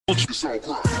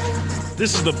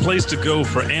This is the place to go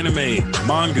for anime,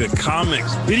 manga,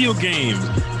 comics, video games,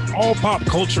 all pop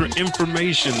culture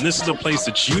information. This is the place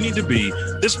that you need to be.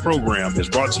 This program is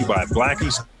brought to you by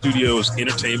Blacken Studios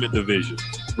Entertainment Division.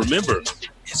 Remember,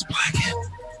 it's Blacken.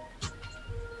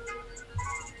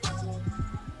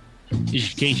 This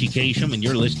is Casey Kasem, and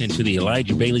you're listening to the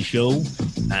Elijah Bailey Show,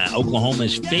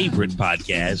 Oklahoma's favorite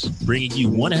podcast, bringing you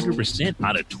 100%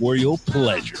 auditorial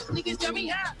pleasure.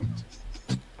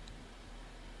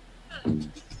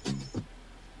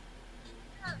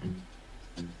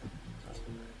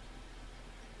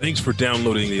 Thanks for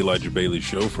downloading the Elijah Bailey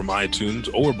Show from iTunes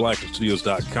or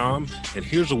blackenstudios.com. And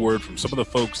here's a word from some of the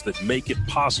folks that make it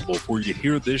possible for you to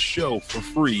hear this show for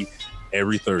free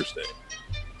every Thursday.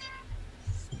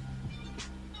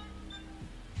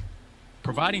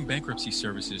 Providing bankruptcy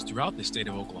services throughout the state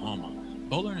of Oklahoma,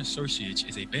 Bowler & Associates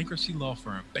is a bankruptcy law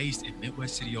firm based in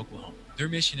Midwest City, Oklahoma. Their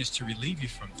mission is to relieve you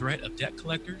from threat of debt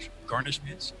collectors,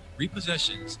 garnishments,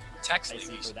 repossessions, tax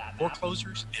liens,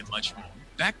 foreclosures, and much more.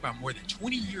 Backed by more than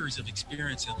 20 years of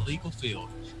experience in the legal field,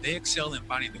 they excel in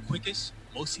finding the quickest,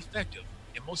 most effective,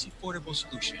 and most affordable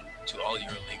solution to all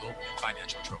your legal and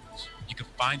financial troubles. You can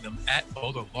find them at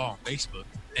Bowler Law on Facebook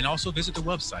and also visit the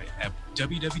website at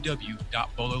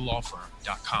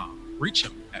www.bowlerlawfirm.com. Reach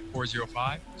them at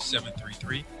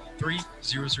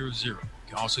 405-733-3000. You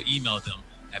can also email them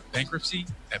at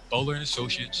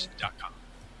bankruptcy@bowlerassociates.com.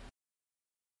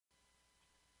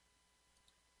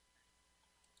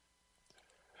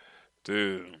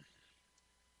 Dude,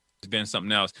 It's been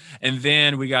something else. And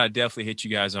then we got to definitely hit you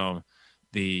guys on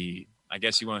the, I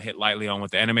guess you want to hit lightly on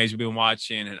what the animes we've been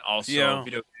watching and also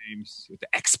video games with the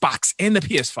Xbox and the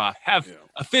PS5 have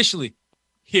officially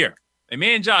here. And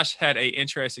me and Josh had a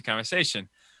interesting conversation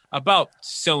about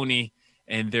Sony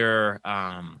and their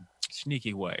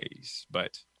sneaky ways.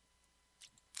 But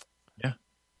yeah.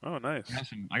 Oh, nice.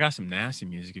 I got some nasty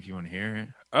music if you want to hear it.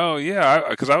 Oh, yeah,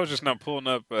 because I was just now pulling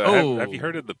up. Have you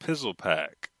heard of the Pizzle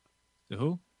Pack? The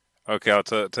who? Okay, I'll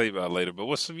tell you about it later. But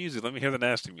what's the music? Let me hear the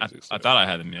nasty music. I thought I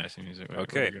had the nasty music.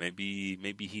 Okay,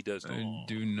 maybe he does. I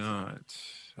do not.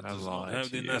 I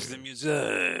have the nasty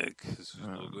music. This is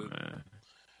no good. Man.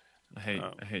 I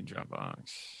hate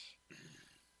Dropbox.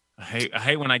 I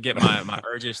hate when I get my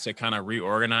urges to kind of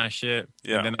reorganize shit.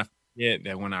 Yeah. And then I forget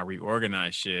that when I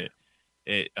reorganize shit,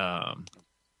 it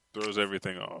throws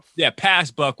everything off. Yeah,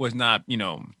 past Buck was not,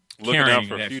 looking out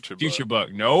for future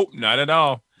Buck. Nope, not at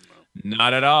all. No.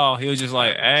 Not at all. He was just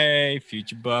like, hey,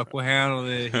 future Buck will handle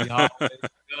it. He always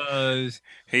does.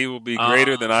 He will be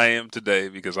greater than I am today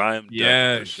because I am done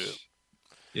with this shit.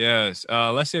 Yes.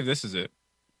 Let's see if this is it.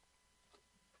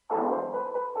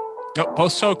 Nope,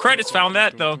 post-show credits. Found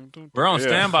that, though. We're on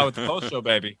standby with the post-show,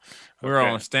 baby. We're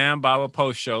on standby with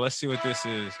post-show. Let's see what this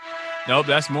is. Nope,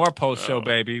 that's more post-show,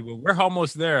 baby. Well, we're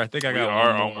almost there. I think I got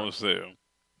one more. Almost there.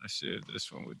 Let's see if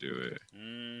this one would do it.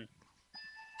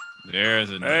 There's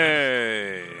a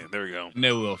Hey, there we go. And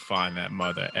we'll find that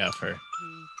mother effer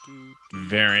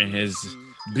bearing his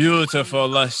beautiful,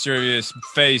 lustrous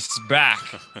face back.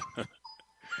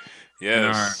 Yes. In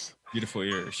our beautiful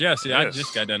ears. Yeah, see, I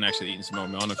just got done actually eating some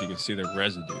oatmeal. I don't know if you can see the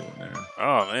residue in there.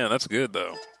 Oh, man, that's good,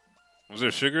 though. Was there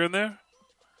sugar in there?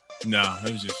 No,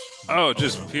 it was just... Oh,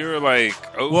 just pure, like,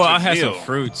 oats. Well, I had some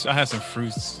fruits. I had some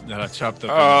fruits that I chopped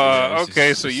up.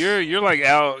 Okay, so you're like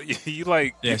out... You,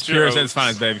 like... Yeah, it's pure as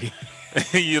fine, baby.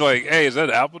 You like, hey, is that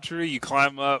an apple tree? You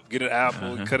climb up, get an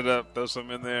apple, cut it up, throw some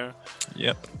in there.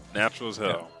 Yep. Natural as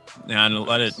hell. Now, and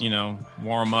let it,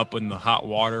 warm up in the hot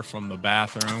water from the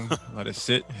bathroom. Let it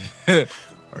sit for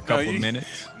a couple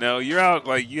minutes. No, you're out,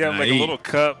 like, you have, like, a little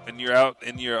cup, and you're out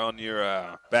on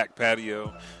your back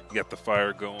patio. You got the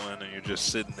fire going, and you're just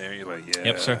sitting there. You're like, yeah.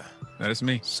 Yep, sir. That is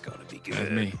me. It's going to be good. That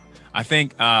is me. I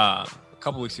think a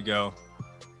couple weeks ago,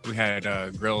 we had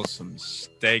grilled some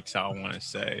steaks, I want to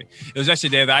say. It was actually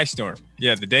the day of the ice storm.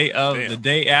 Yeah, the day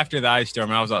after the ice storm,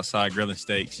 I was outside grilling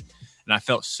steaks, and I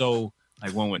felt so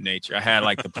like one with nature. I had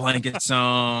like the blankets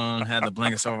on, had the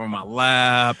blankets over my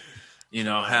lap,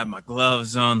 had my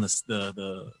gloves on.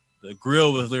 The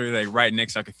grill was literally like right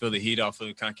next, so I could feel the heat off.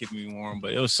 It kind of kept me warm,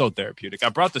 but it was so therapeutic. I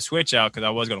brought the Switch out because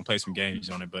I was going to play some games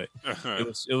on it, but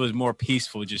it was more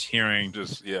peaceful just hearing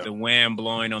the wind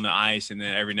blowing on the ice, and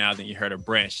then every now and then you heard a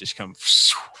branch just come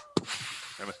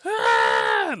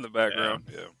in the background.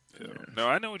 Yeah. No,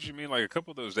 I know what you mean. Like a couple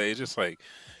of those days, just like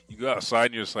you go outside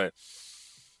and you're just like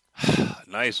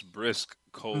nice, brisk,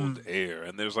 cold air,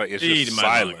 and there's like it's just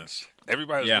silence.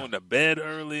 Everybody was going to bed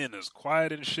early, and it was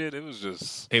quiet and shit. It was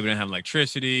just... People didn't have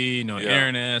electricity, no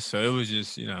internet, so it was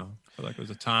just, I feel like it was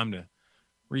a time to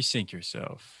resync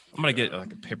yourself. I'm going to get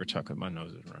like a paper tuck because my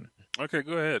nose is running. Okay,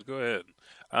 go ahead.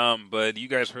 But you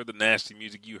guys heard the nasty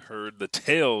music. You heard the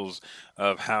tales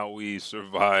of how we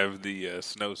survived the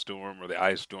snowstorm or the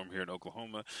ice storm here in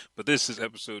Oklahoma. But this is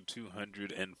episode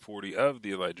 240 of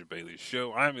the Elijah Bailey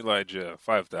Show. I'm Elijah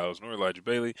 5000 or Elijah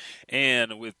Bailey,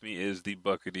 and with me is the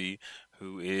Buckety,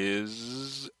 who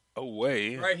is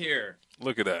away. Right here.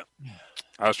 Look at that.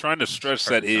 I was trying to stress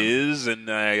that is, and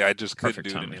I just couldn't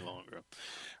do it any longer.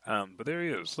 But there he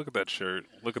is. Look at that shirt.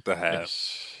 Look at the hat.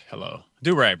 Yes. Hello.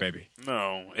 Do-rag, baby.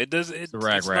 No, it does. It's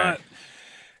rag. not.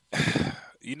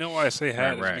 You know why I say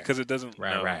hat? Rag. It's because it doesn't.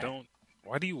 Rag. Don't.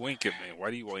 Why do you wink at me?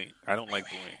 Why do you wink? I don't like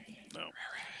the wink.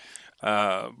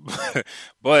 No.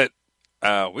 But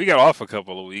we got off a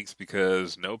couple of weeks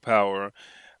because no power,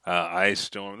 ice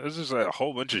storm. There's just a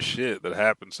whole bunch of shit that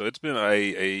happened. So it's been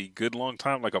a good long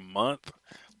time, like a month.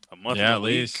 Yeah, at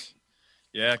least.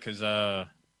 Yeah, because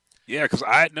yeah, because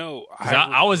I know.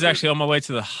 I was actually on my way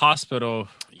to the hospital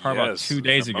probably about 2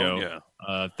 days ago,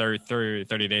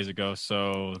 30 days ago.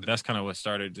 So that's kind of what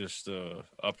started just the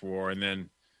uproar. And then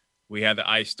we had the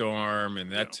ice storm,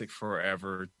 and that took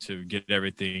forever to get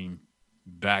everything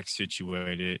back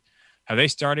situated. Have they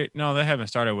started? No, they haven't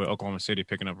started with Oklahoma City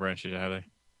picking up branches, have they?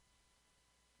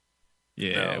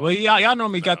 Yeah. No. Well, y'all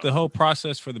normally got the whole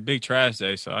process for the big trash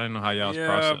day, so I don't know how y'all's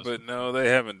process. Yeah, but no, they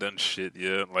haven't done shit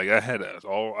yet. Like I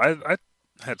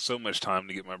had so much time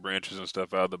to get my branches and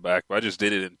stuff out of the back, but I just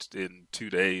did it in 2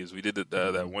 days. We did it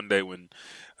that one day when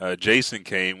Jason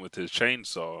came with his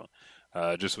chainsaw,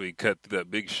 just so we cut through that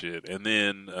big shit. And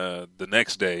then the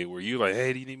next day, were you like,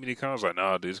 hey, do you need me to come? I was like,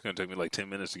 no, dude, it's going to take me like 10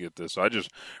 minutes to get this. So I just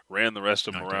ran the rest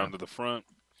of them around to the front.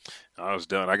 I was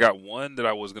done. I got one that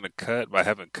I was going to cut, but I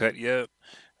haven't cut yet.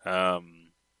 But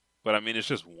I mean, it's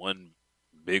just one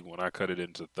big one. I cut it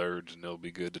into thirds, and they'll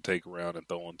be good to take around and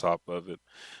throw on top of it.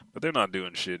 But they're not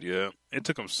doing shit yet. It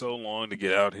took them so long to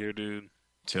get out here, dude.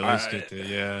 Till let's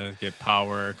get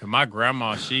power. 'Cause my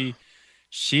grandma,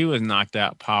 she was knocked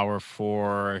out power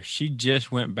she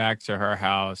just went back to her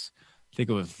house. I think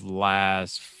it was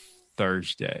last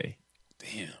Thursday.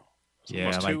 Damn. Yeah,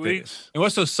 almost like 2 weeks. And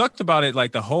what's so sucked about it,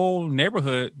 like the whole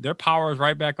neighborhood, their power is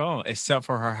right back on, except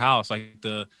for her house. Like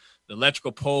the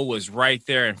electrical pole was right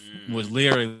there and was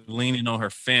literally leaning on her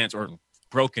fence or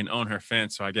broken on her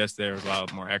fence. So I guess there was a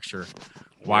lot more extra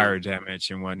wire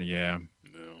damage and whatnot. Yeah.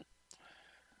 No.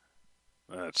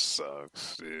 That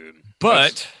sucks, dude.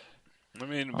 But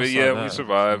we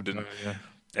survived, and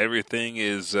everything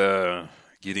is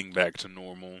getting back to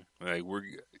normal. Like we're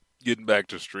getting back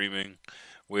to streaming.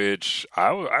 Which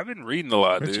I've been reading a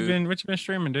lot, dude. What you been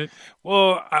streaming, dude?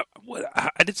 Well,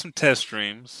 I did some test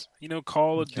streams. You know,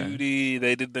 Call of Duty.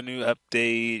 They did the new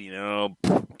update. You know,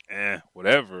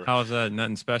 whatever. How's that?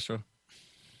 Nothing special.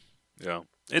 Yeah,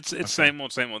 it's same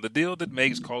old. The deal that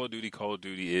makes Call of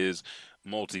Duty is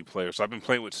multiplayer. So I've been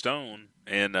playing with Stone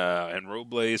and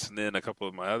Roblace, and then a couple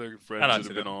of my other friends that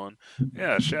have been on.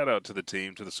 Yeah, shout out to the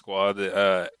team, to the squad.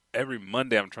 Every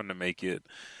Monday I'm trying to make it.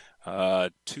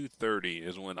 2:30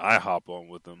 is when I hop on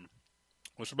with them,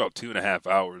 which is about 2.5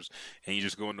 hours, and you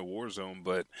just go into Warzone.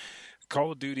 But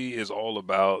Call of Duty is all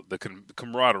about the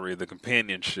camaraderie, the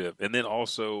companionship, and then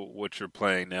also what you're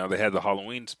playing. Now they had the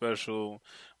Halloween special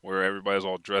where everybody's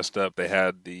all dressed up. They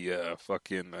had the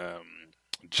fucking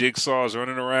jigsaws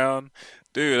running around.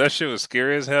 Dude, that shit was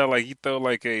scary as hell. Like, you throw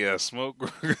like a smoke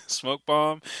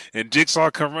bomb, and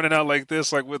Jigsaw come running out like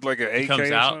this, like with like an AK or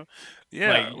something.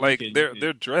 Yeah, like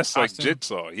they're dressed like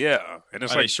Jigsaw. Yeah, and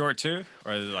it's Are they short too,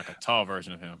 or is it like a tall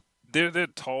version of him? They're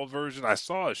tall version. I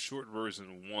saw a short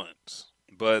version once,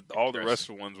 but all the rest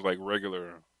of the ones were like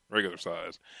regular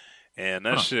size. And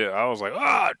that shit, I was like,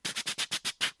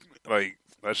 like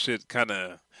that shit kind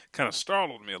of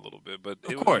startled me a little bit. But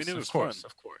it was fun.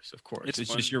 Of course.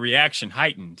 It's just your reaction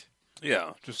heightened.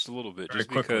 Yeah, just a little bit, Very just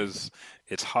quickly. because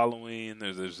it's Halloween.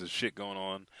 There's this shit going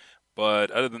on.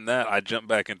 But other than that, I jumped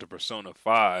back into Persona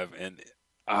 5, and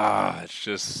it's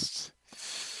just...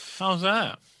 How's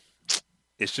that?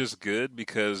 It's just good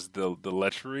because the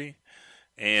lechery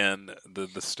and the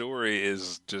story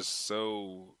is just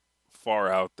so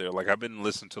far out there. Like, I've been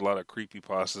listening to a lot of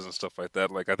creepypastas and stuff like that.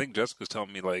 Like, I think Jessica's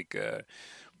telling me, like,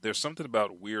 there's something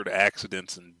about weird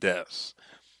accidents and deaths.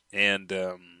 And,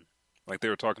 like, they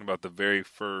were talking about the very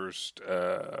first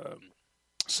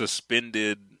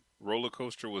suspended roller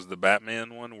coaster was the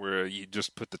Batman one where you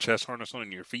just put the chest harness on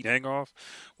and your feet hang off.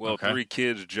 Well, 3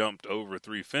 kids jumped over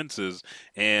 3 fences,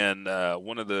 and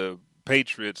one of the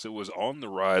Patriots that was on the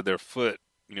ride, their foot,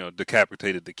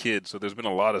 decapitated the kid. So there's been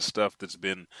a lot of stuff that's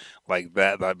been like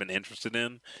that I've been interested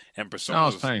in. And Persona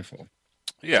was painful.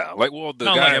 Yeah, like the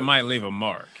Not guy, like it might leave a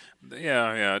mark.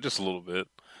 Yeah, just a little bit.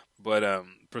 But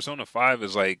Persona 5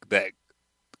 is like that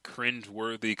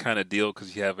cringe-worthy kind of deal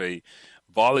because you have a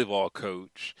volleyball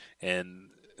coach and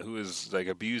who is like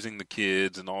abusing the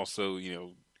kids and also,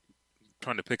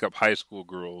 trying to pick up high school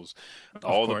girls.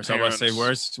 All the parents, I was about to say,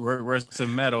 where's the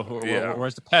medal?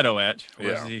 Where's the pedo at?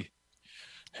 Where's he?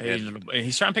 Hey,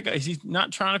 he's trying to pick up. Is he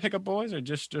not trying to pick up boys, or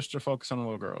just to focus on the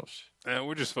little girls?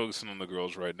 We're just focusing on the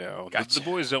girls right now. Gotcha. The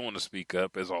boys don't want to speak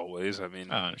up, as always. I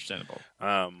mean, understandable.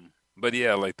 But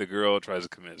yeah, like the girl tries to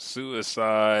commit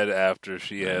suicide after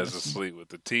she has to sleep with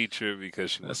the teacher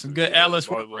because she. That's some good Alice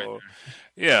work right there.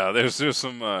 Yeah, there's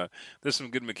some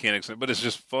good mechanics, but it's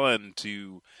just fun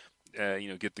to.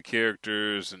 Get the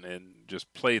characters and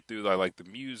just play through. I like the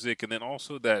music, and then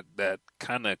also that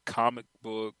kind of comic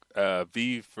book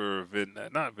V for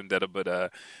not Vendetta,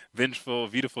 but Vengeful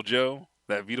Beautiful Joe.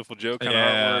 That Beautiful Joe kind of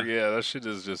artwork. Yeah, that shit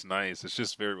is just nice. It's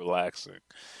just very relaxing.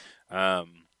 And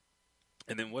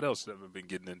then what else have I been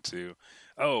getting into?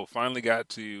 Oh, finally got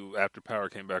to after Power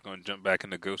came back on, jumped back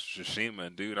into Ghost of Tsushima,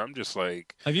 and dude, I'm just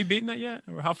like, have you beaten that yet?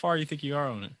 Or how far do you think you are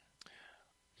on it?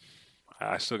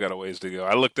 I still got a ways to go.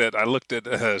 I looked at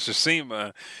Tsushima,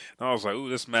 and I was like, "Ooh,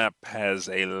 this map has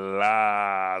a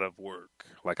lot of work."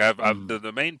 Like I've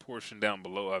the main portion down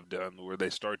below I've done where they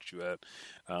start you at,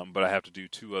 but I have to do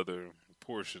 2 other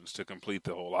portions to complete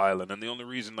the whole island. And the only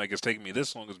reason like it's taking me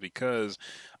this long is because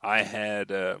I had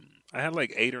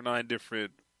like 8 or 9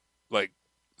 different like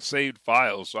saved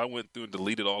files, so I went through and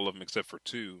deleted all of them except for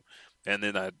 2, and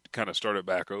then I kind of started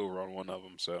back over on one of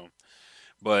them. So.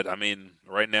 But, I mean,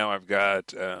 right now I've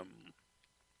got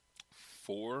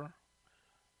 4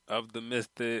 of the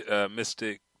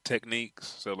mystic techniques.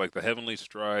 So, like the Heavenly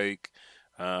Strike.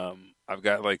 I've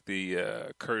got, like,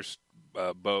 the Cursed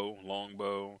bow, long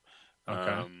bow.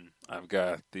 Okay. I've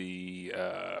got the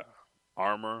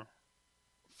armor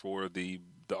for the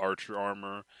archer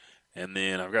armor. And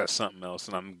then I've got something else,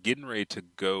 and I'm getting ready to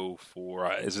go for,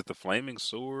 is it the Flaming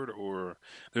Sword? Or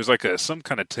there's like some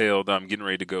kind of tail that I'm getting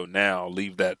ready to go now,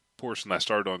 leave that portion I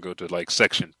started on, go to like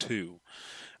section 2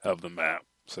 of the map.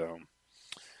 So,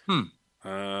 and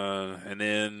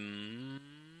then,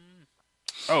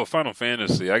 Final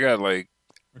Fantasy. I got like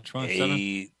which one,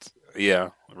 8, 7?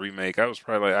 Yeah, remake. I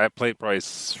played probably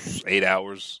 8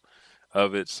 hours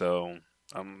of it, so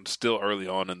I'm still early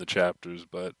on in the chapters,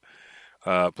 but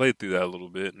played through that a little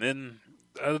bit. And then,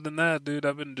 other than that, dude,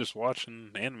 I've been just watching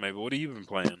anime. But what have you been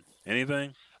playing?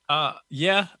 Anything?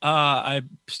 I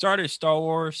started Star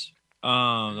Wars, The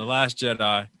Last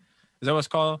Jedi. Is that what it's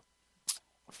called?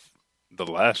 The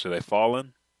Last Jedi,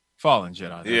 Fallen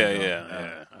Jedi.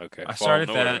 Yeah. Okay. I started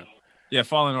that. Yeah,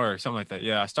 Fallen Order, something like that.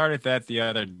 Yeah, I started that the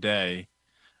other day.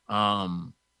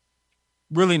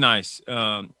 Really nice.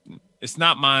 It's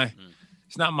not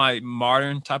my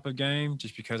modern type of game,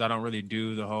 just because I don't really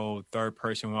do the whole third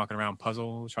person walking around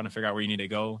puzzle, trying to figure out where you need to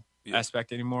go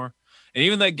aspect anymore. And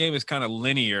even that game is kind of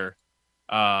linear.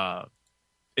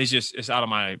 It's out of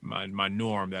my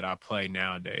norm that I play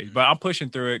nowadays. But I'm pushing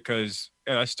through it because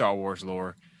that's Star Wars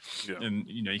lore, and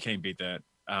you can't beat that.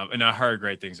 And I heard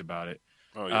great things about it.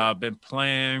 I've been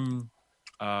playing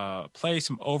some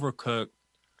Overcooked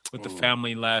with the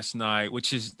family last night,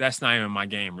 that's not even my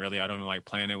game really. I don't even like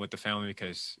playing it with the family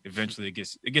because eventually it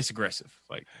gets aggressive.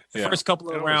 Like the first couple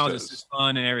of rounds, it's just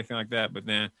fun and everything like that. But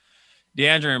then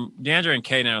DeAndre and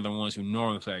Kaden are the ones who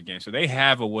normally play that game, so they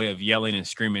have a way of yelling and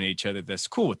screaming at each other that's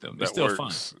cool with them. It's still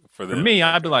fun. For me,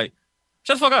 I'd be like,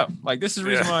 shut the fuck up. Like, this is the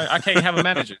reason why I can't have a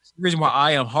manager. It's the reason why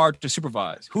I am hard to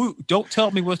supervise. Don't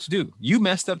tell me what to do. You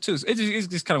messed up too. So it's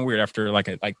just kind of weird after like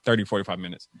 30, 45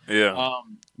 minutes. Yeah.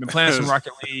 Been playing some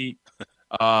Rocket League.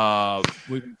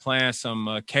 We've been playing some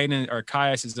Caden or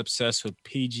Caius is obsessed with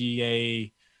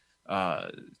PGA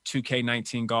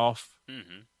 2K19 golf.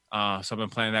 Mm-hmm. So I've been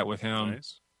playing that with him.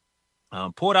 Nice.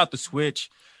 Pulled out the Switch,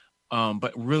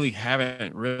 but really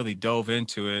haven't really dove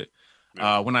into it.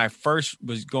 When I first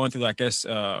was going through, I guess,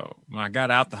 when I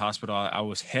got out the hospital, I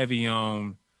was heavy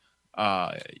on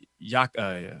Yakuza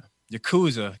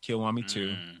Kiwami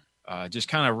 2. Just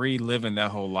kind of reliving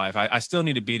that whole life. I still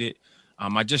need to beat it.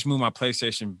 I just moved my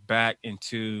PlayStation back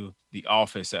into the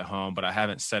office at home, but I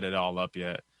haven't set it all up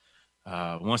yet.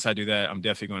 Once I do that, I'm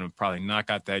definitely going to probably knock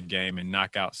out that game and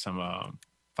knock out some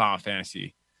Final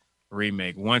Fantasy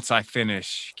remake once I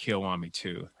finish Kiwami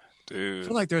 2. Dude. I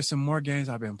feel like there's some more games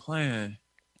I've been playing.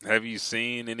 Have you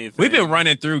seen anything? We've been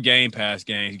running through Game Pass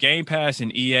games. Game Pass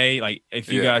and EA, like if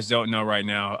you guys don't know right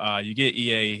now, you get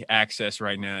EA access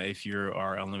right now if you're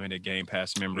our unlimited Game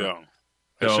Pass member. Yeah.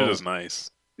 That shit is nice.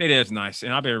 It is nice.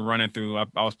 And I've been running through, I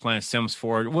was playing Sims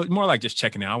 4. Well, more like just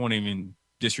checking it out. I won't even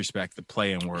disrespect the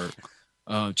playing word.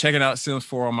 Checking out Sims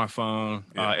 4 on my phone.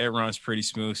 It runs pretty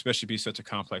smooth, especially be such a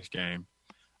complex game.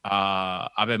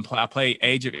 I played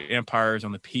Age of Empires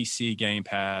on the PC Game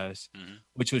Pass,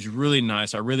 which was really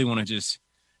nice. I really want to just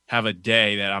have a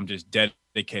day that I'm just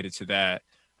dedicated to that.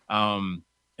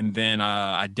 And then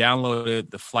I downloaded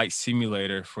the Flight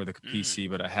Simulator for the PC,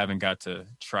 but I haven't got to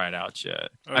try it out yet.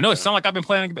 Okay. I know it sounds like I've been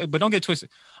playing, but don't get twisted.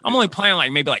 I'm only playing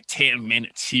like maybe like 10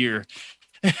 minutes here.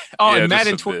 And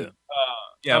Madden 20.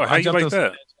 How you like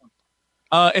that?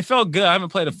 It felt good. I haven't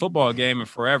played a football game in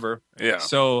forever. Yeah.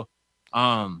 So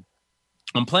I'm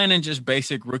playing in just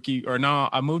basic rookie, or no,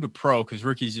 I moved to pro because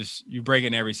rookie's just, you break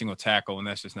in every single tackle, and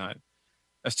that's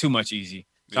too much easy.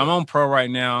 So I'm on pro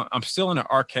right now. I'm still in the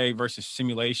arcade versus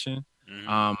simulation.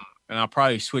 And I'll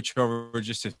probably switch over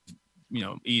just to,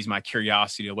 ease my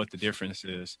curiosity of what the difference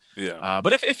is. Yeah.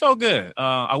 But it felt good.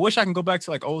 I wish I can go back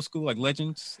to like old school, like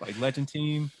legend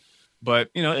team, but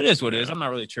it is what it is. I'm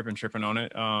not really tripping on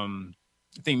it. I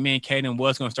think me and Caden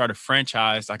was going to start a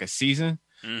franchise, like a season,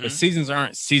 but seasons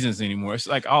aren't seasons anymore. It's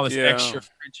like all this extra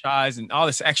franchise and all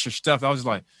this extra stuff. I was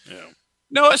like,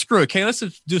 no, let's screw it, Caden. Let's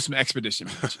just do some expedition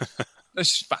matches.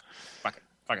 Let's fuck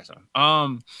it.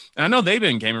 And I know they've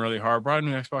been gaming really hard. Brought a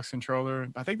new Xbox controller.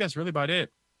 I think that's really about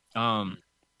it. Even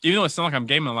though it's not like I'm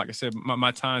gaming, like I said,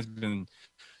 my time's been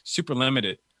super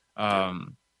limited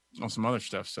on some other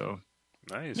stuff. So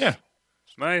nice. Yeah,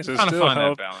 it's nice. It's trying to find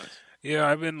that balance. Yeah,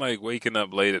 I've been like waking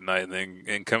up late at night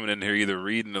and coming in here either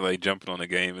reading or like jumping on the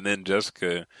game. And then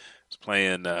Jessica is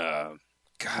playing.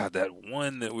 That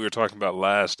one that we were talking about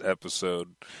last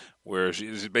episode, where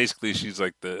she's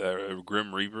like the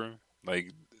Grim Reaper.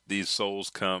 Like these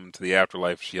souls come to the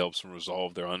afterlife. She helps them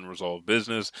resolve their unresolved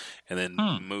business and then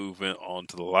move on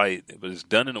to the light. But it's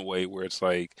done in a way where it's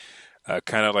like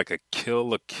kind of like a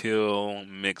kill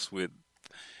mixed with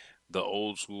the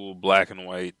old school black and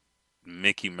white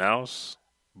Mickey Mouse,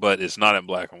 but it's not in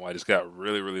black and white. It's got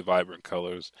really, really vibrant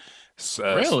colors.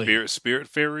 Really? Spirit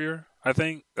Farrier, I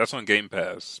think that's on Game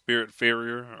Pass. Spirit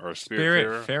Farrier or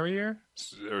Spirit Farrier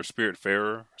or Spirit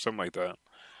Farer, something like that.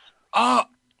 Oh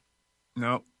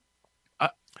no.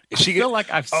 I feel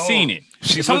like I've seen it.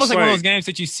 It's almost like one of those games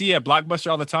that you see at Blockbuster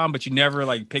all the time, but you never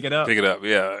like pick it up.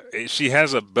 Yeah. She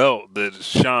has a belt that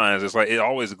shines. It's like it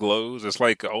always glows. It's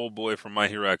like an old boy from My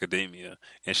Hero Academia,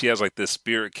 and she has like this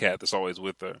spirit cat that's always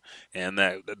with her. And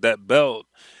that belt,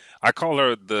 I call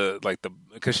her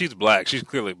because she's black. She's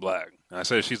clearly black. I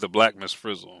said she's the Black Miss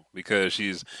Frizzle because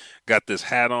she's got this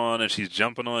hat on and she's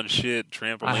jumping on shit,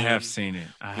 trampoline. I have seen it.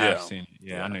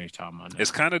 Yeah, I know you're talking about that. It's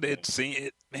kind of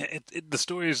the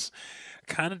story is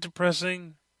kind of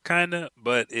depressing,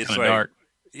 but it's like dark.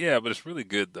 Yeah, but it's really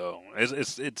good though.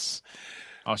 It's.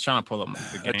 I was trying to pull up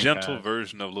the Game a gentle Pass.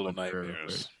 version of Little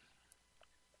Nightmares.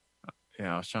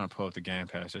 Yeah, I was trying to pull up the Game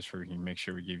Pass just so we can make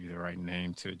sure we give you the right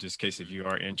name to it, just in case if you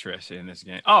are interested in this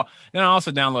game. Oh, then I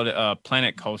also downloaded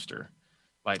Planet Coaster,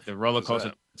 like the roller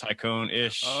coaster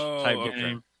tycoon-ish type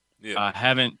game. Yeah, I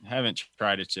haven't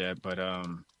tried it yet, but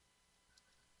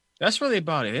that's really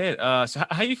about it. So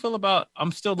how you feel about?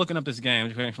 I'm still looking up this game,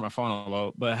 just waiting for my phone to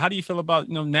load. But how do you feel about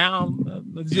now?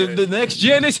 The next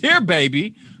gen is here,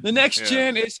 baby. The next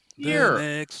gen is here. The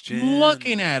next gen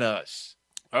looking at us.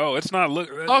 Oh, it's not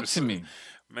Talk to me,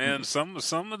 man. Some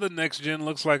of the next gen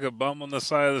looks like a bum on the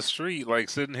side of the street, like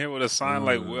sitting here with a sign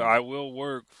like "I will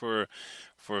work for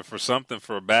something,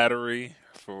 for a battery,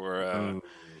 for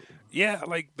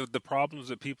like the problems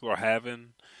that people are having,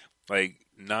 like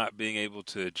not being able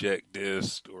to eject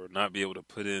disc or not be able to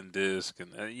put in disc,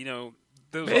 and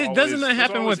doesn't that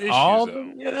happen with issues, all?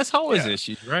 though. Yeah, that's always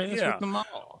issues, right? That's with them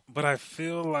all. But I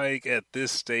feel like at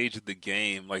this stage of the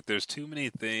game, like there's too many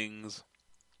things.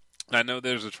 I know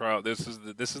there's a trial. This is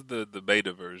the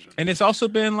beta version, and it's also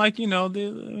been like the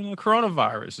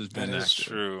coronavirus has been. That is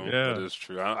true. Yeah. That is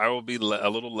true. I will be a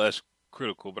little less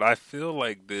critical, but I feel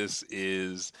like this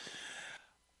is,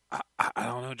 I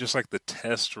don't know, just like the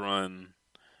test run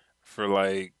for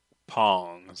like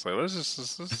Pong. It's like let's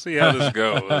see how this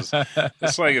goes.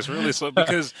 It's like it's really slow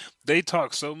because they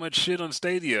talk so much shit on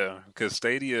Stadia because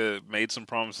Stadia made some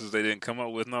promises they didn't come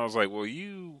up with, and I was like, well,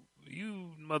 you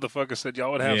motherfucker said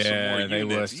y'all would have some more units. They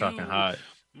was talking hot.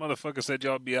 Motherfucker said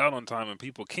y'all be out on time and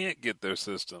people can't get their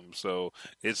system. So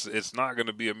it's not going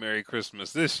to be a Merry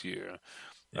Christmas this year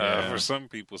for some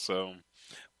people. So,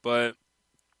 but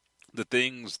the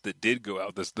things that did go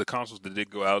out, the consoles that did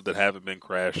go out that haven't been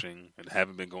crashing and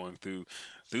haven't been going through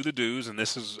the dues, and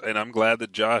I'm glad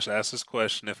that Josh asked this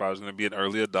question if I was going to be an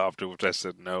early adopter, which I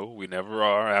said no, we never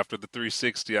are. After the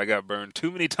 360, I got burned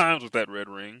too many times with that red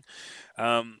ring.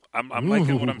 I'm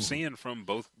liking what I'm seeing from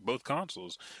both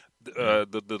consoles.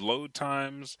 The load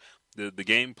times, the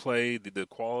gameplay, the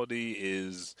quality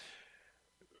is.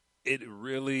 It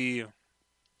really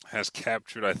has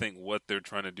captured, I think, what they're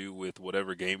trying to do with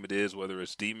whatever game it is, whether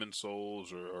it's Demon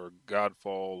Souls or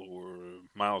Godfall or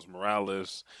Miles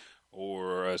Morales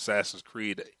or Assassin's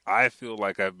Creed. I feel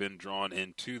like I've been drawn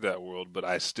into that world, but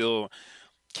I still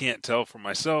can't tell for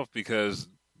myself because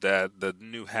that the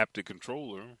new haptic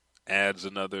controller adds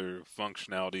another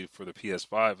functionality for the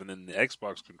PS5, and then the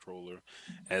Xbox controller,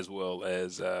 as well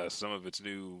as some of its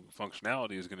new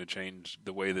functionality, is going to change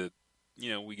the way that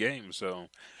we game. So,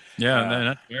 yeah,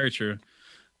 that's very true.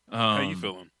 How you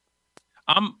feeling?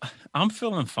 I'm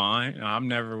feeling fine. I'm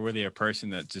never really a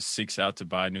person that just seeks out to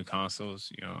buy new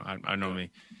consoles. I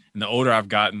normally, and the older I've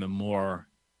gotten, the more,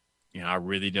 I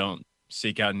really don't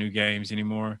seek out new games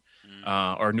anymore,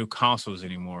 or new consoles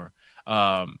anymore.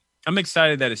 I'm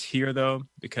excited that it's here though,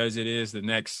 because it is the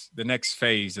next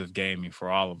phase of gaming for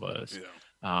all of us.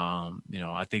 Yeah.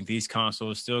 I think these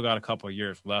consoles still got a couple of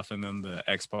years left in them, the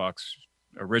Xbox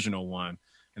original one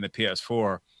and the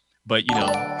PS4. But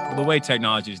the way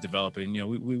technology is developing,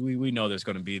 we know there's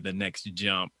going to be the next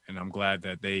jump, and I'm glad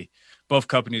that both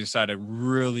companies decided to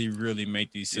really, really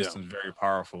make these systems very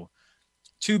powerful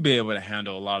to be able to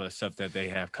handle a lot of the stuff that they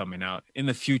have coming out in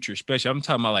the future. Especially, I'm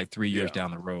talking about like 3 years down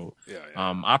the road.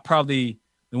 The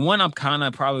one I'm kind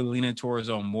of probably leaning towards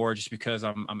on more, just because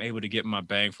I'm able to get my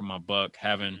bang for my buck,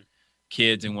 having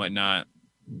kids and whatnot,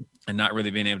 and not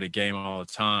really being able to game all the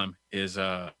time, is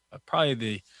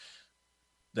probably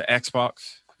the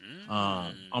Xbox.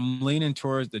 I'm leaning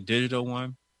towards the digital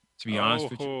one, to be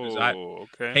honest with you, because I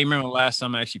can't remember the last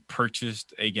time I actually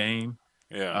purchased a game.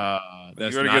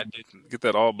 That's you not get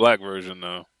that all black version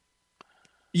though.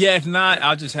 Yeah, if not,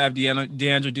 I'll just have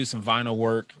DeAndre do some vinyl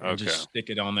work and just stick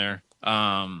it on there.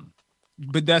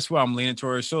 But that's where I'm leaning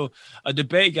towards. So a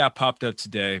debate got popped up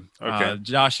today.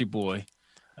 Joshy boy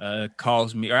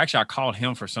calls me, or actually I called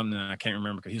him for something that I can't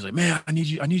remember, because he's like, "Man, I need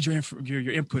your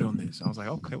input on this." I was like,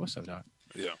 "Okay, what's up, Doc?"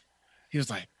 Yeah. He was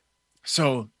like,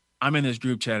 "So I'm in this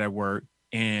group chat at work,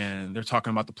 and they're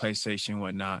talking about the PlayStation and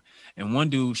whatnot. And one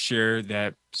dude shared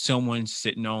that someone's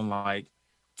sitting on like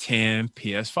 10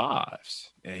 PS5s.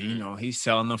 And, he's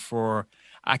selling them for,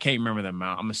 I can't remember the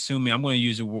amount. I'm assuming I'm going to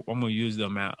use the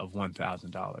amount of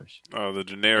 $1,000. Oh, the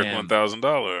generic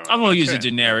 $1,000. I'm going to use the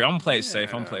generic. I'm going to play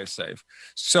it safe.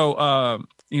 So,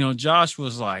 Josh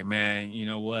was like, "Man, you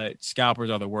know what? Scalpers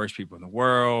are the worst people in the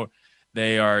world.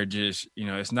 They are just,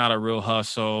 it's not a real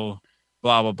hustle.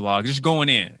 Blah, blah, blah," just going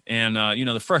in. And,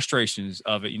 the frustrations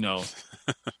of it,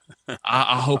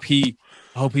 I hope he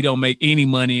don't make any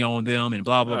money on them and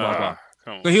blah, blah, blah, blah.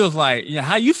 But he was like, "Yeah,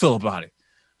 how you feel about it?"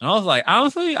 And I was like,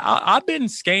 honestly, I've been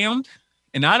scammed,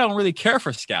 and I don't really care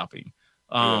for scalping.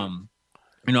 I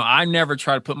never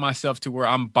try to put myself to where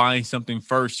I'm buying something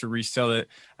first to resell it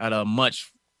at a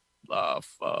much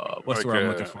what's the word I'm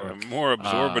looking for? A more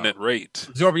absorbent rate.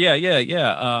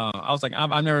 Yeah. I was like,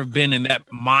 I've never been in that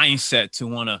mindset to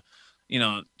want to,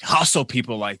 hustle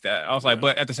people like that. I was like,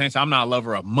 but at the same time, I'm not a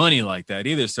lover of money like that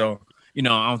either. So, I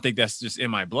don't think that's just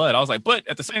in my blood. I was like, but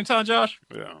at the same time, Josh,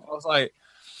 I was like,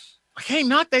 I can't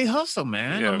knock they hustle,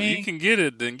 man. Yeah, I mean, you can get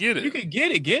it, then get it. You can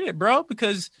get it, bro,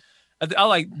 because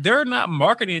they're not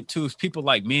marketing it to people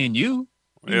like me and you.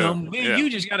 You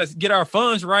just got to get our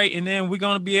funds right, and then we're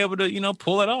going to be able to,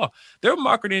 pull it off. They're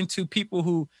marketing to people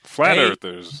who flat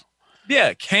earthers. Yeah,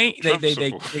 they can't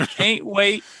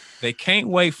wait. They can't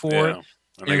wait for it.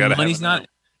 And they gotta money's have it not.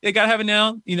 They gotta have it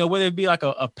now. Whether it be like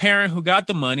a parent who got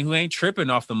the money, who ain't tripping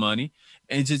off the money,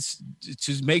 and just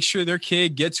make sure their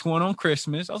kid gets one on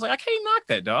Christmas. I was like, I can't knock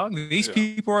that, dog. These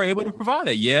people are able to provide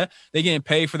it. Yeah, they're getting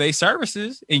paid for their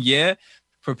services, and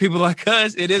for people like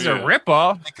us, it is a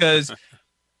ripoff because.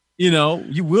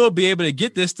 You will be able to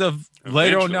get this stuff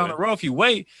later on down the road if you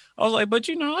wait. I was like, but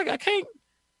I can't.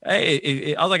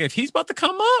 I was like, if he's about to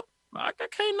come up, I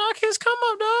can't knock his come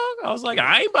up, dog. I was like,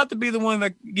 I ain't about to be the one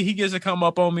that he gets to come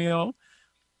up on me on.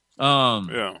 But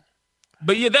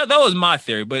that was my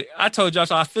theory. But I told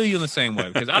Josh, I feel you in the same way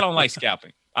because I don't like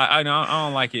scalping. I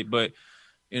don't like it, but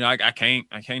I can't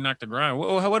knock the grind.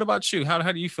 What about you?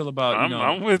 How do you feel about?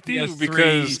 I'm with you PS3s,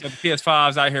 because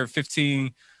PS5s out here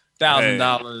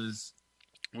 $15,000.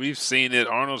 We've seen it.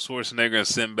 Arnold Schwarzenegger and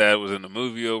Sinbad was in the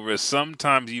movie over it.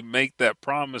 Sometimes you make that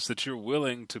promise that you're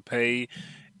willing to pay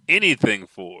anything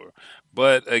for.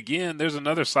 But again, there's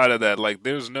another side of that. Like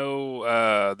there's no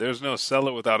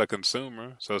seller without a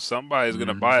consumer. So somebody's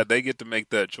gonna buy it. They get to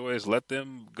make that choice. Let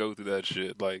them go through that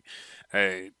shit. Like,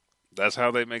 hey, that's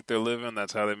how they make their living.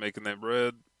 That's how they're making their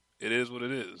bread. It is what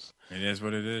it is. It is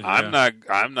what it is. I'm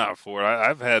not for it.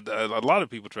 I've had a lot of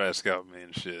people try to scalp me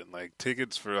and shit. Like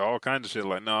tickets for all kinds of shit.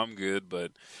 Like, no, I'm good.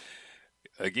 But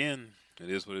again, it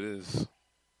is what it is.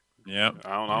 Yeah.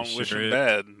 I don't wish them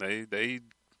bad. They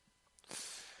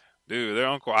Dude, they're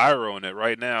Uncle Iroh in it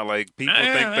right now. Like, people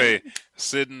think they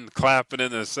sitting clapping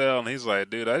in the cell, and he's like,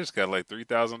 dude, I just got like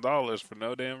 $3,000 for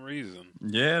no damn reason.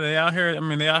 Yeah, they out here. I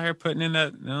mean, they out here putting in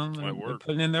that,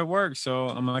 putting in their work. So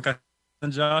I'm like,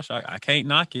 Josh, I can't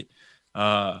knock it.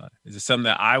 Is it something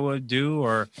that I would do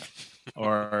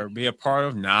or be a part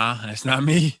of? Nah, that's not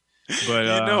me.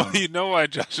 But you know why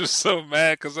Josh was so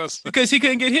mad because he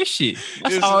couldn't get his shit.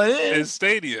 That's all it is. It's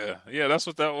Stadia. Yeah, that's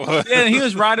what that was. Yeah, he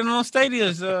was riding on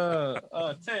Stadia's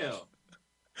tail.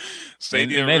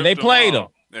 Stadia. They played him.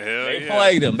 They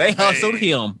played him. They hustled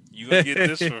him. You gonna get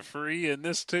this for free and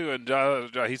this too? And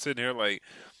Josh, he's sitting here like,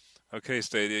 okay,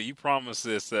 Stadia, you promised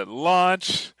this at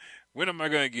launch. When am I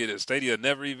going to get it? Stadia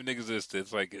never even existed.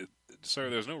 It's like, sir,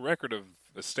 there's no record of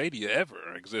a Stadia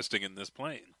ever existing in this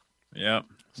plane. Yep.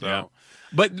 So, yeah.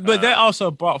 But that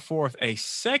also brought forth a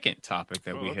second topic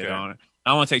that we hit on. I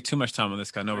don't want to take too much time on this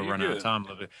because I know we're running out of time a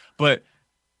little bit. But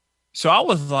so I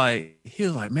was like, he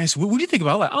was like, man, so what do you think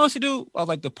about it? Like, honestly, dude, I was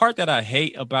like, the part that I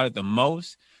hate about it the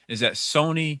most is that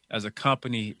Sony as a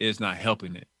company is not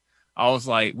helping it. I was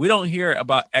like, we don't hear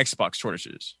about Xbox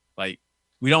shortages. Like,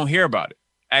 we don't hear about it.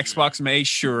 Xbox made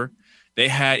sure they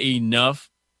had enough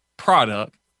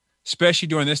product, especially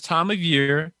during this time of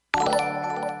year,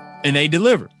 and they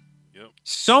delivered. Yep.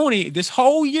 Sony, this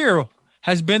whole year,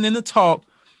 has been in the talk,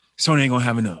 Sony ain't going to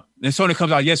have enough. Then Sony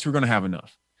comes out, yes, we're going to have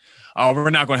enough. Oh, we're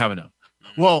not going to have enough.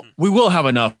 Well, we will have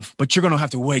enough, but you're going to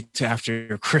have to wait till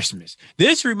after Christmas.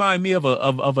 This reminds me of a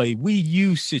Wii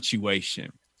U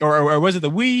situation. Or was it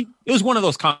the Wii? It was one of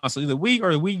those consoles, the Wii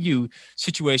or the Wii U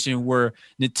situation where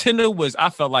Nintendo was, I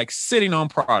felt like, sitting on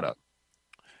product.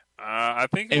 I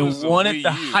think it and was wanted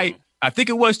the hype. I think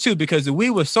it was too, because the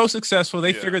Wii was so successful.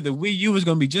 They figured the Wii U was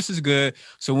going to be just as good.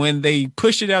 So when they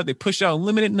pushed it out, they pushed out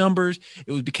limited numbers.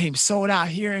 It became sold out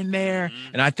here and there.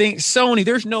 Mm-hmm. And I think Sony,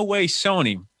 there's no way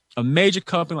Sony, a major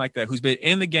company like that, who's been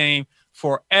in the game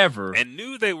forever, and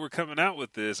knew they were coming out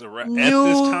with this at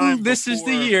this time. This is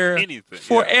the year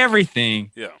for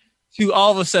everything. Yeah. To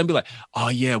all of a sudden be like, oh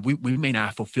yeah, we may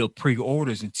not fulfill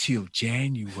pre-orders until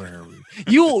January.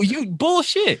 You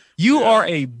bullshit. You are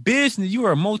a business. You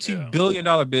are a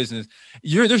multi-billion-dollar business.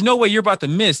 There's no way you're about to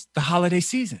miss the holiday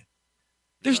season.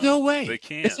 There's no way. They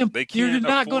can't. You're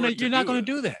not gonna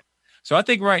do that. So I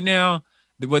think right now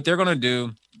what they're gonna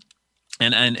do.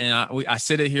 And I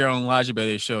said it here on Elijah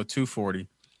Bailey's show 240.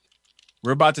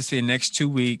 We're about to see in the next 2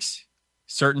 weeks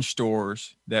certain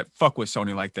stores that fuck with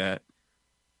Sony like that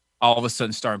all of a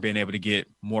sudden start being able to get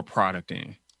more product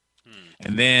in.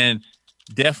 And then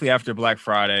definitely after Black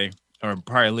Friday, or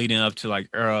probably leading up to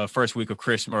like first week of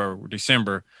Christmas or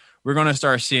December, we're going to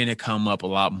start seeing it come up a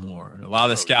lot more. A lot of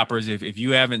the scalpers, if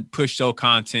you haven't pushed your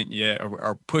content yet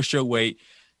or pushed your weight,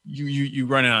 you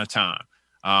running out of time.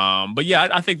 But yeah,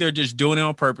 I think they're just doing it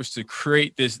on purpose to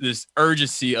create this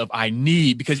urgency of I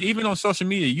need, because even on social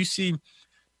media, you see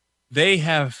they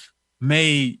have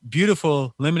made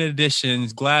beautiful limited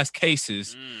editions, glass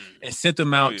cases, and sent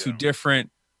them out to different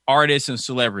artists and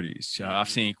celebrities. I've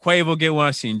seen Quavo get one.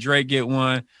 I've seen Drake get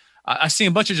one. I've seen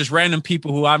a bunch of just random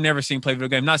people who I've never seen play video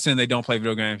games. Not saying they don't play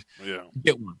video games. Yeah.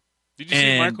 Get one. Did you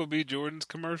see Michael B. Jordan's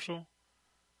commercial?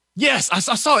 Yes, I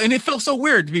saw it, and it felt so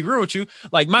weird, to be real with you.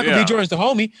 Like, Michael B. Jordan's the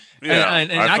homie,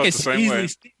 and I can easily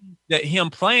see that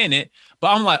him playing it, but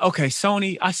I'm like, okay,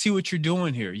 Sony, I see what you're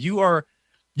doing here. You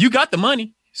got the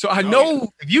money, so I know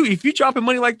if you dropping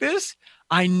money like this,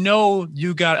 I know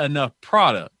you got enough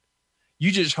product.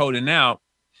 You just holding out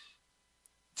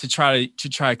to try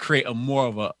to create a more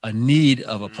of a need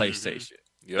of a PlayStation.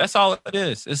 Yep. That's all it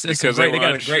is. It's because they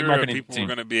got a great marketing people team. Were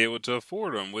going to be able to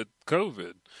afford them with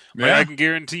COVID. Like, I can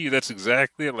guarantee you that's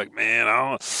exactly it. Like, man,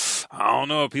 I don't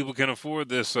know if people can afford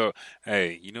this. So,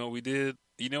 hey, you know what we did?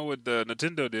 You know what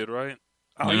Nintendo did, right?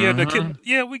 Oh,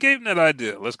 we gave them that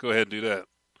idea. Let's go ahead and do that.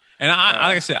 And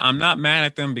like I said, I'm not mad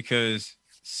at them because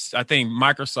I think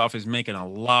Microsoft is making a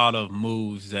lot of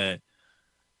moves that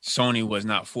Sony was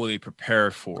not fully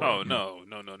prepared for. Oh, no.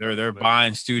 They're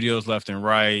buying studios left and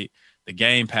right. The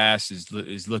Game Pass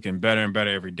is looking better and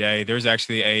better every day. There's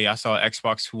actually I saw an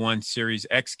Xbox One Series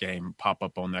X game pop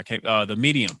up on that. The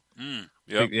Medium.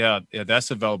 Yeah, that's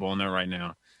available on there right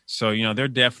now. So, they're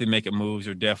definitely making moves.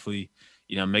 They're definitely,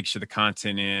 make sure the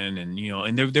content in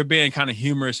and they're being kind of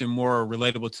humorous and more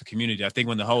relatable to community. I think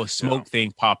when the whole smoke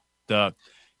thing popped up,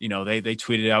 they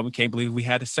tweeted out, we can't believe we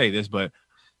had to say this, but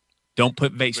don't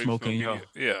put vape smoke in your.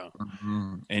 Yeah.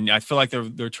 Mm-hmm. And I feel like they're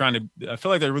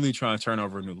really trying to turn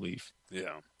over a new leaf.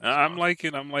 Yeah. I'm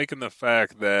liking the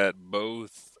fact that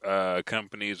both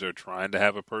companies are trying to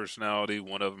have a personality.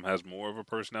 One of them has more of a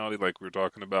personality, like we were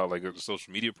talking about, like a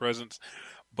social media presence.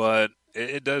 But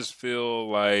it does feel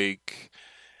like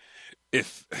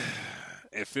if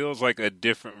it feels like a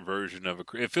different version of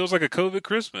it feels like a COVID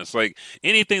Christmas. Like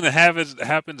anything that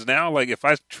happens now, like if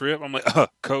I trip, I'm like,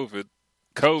 COVID,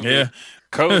 Yeah.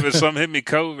 COVID. Some hit me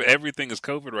COVID. Everything is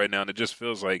COVID right now, and it just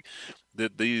feels like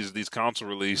that these console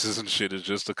releases and shit is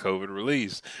just a COVID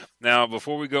release. Now,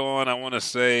 before we go on, I want to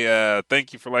say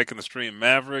thank you for liking the stream,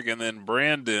 Maverick, and then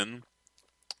Brandon,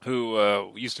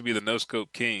 who used to be the No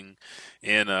Scope King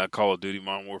in Call of Duty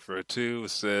Modern Warfare 2,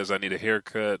 says I need a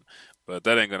haircut, but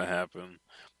that ain't gonna happen.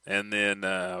 And then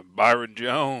Byron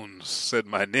Jones said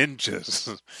my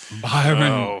ninjas.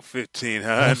 Byron,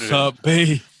 $1,500. what's up,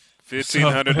 B?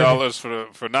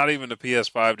 $1,500 for not even the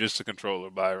PS5, just the controller,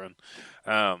 Byron.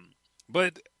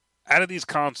 But out of these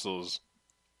consoles,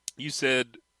 you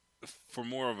said for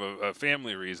more of a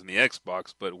family reason, the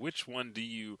Xbox. But which one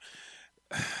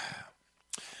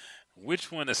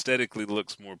which one aesthetically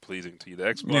looks more pleasing to you, the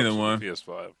Xbox or the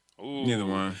PS5? Ooh, Neither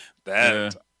one.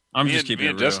 That I'm just keeping it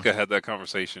real. Me and Jessica had that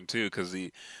conversation too, because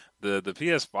the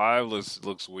PS5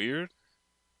 looks weird,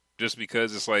 just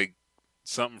because it's like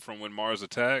something from when Mars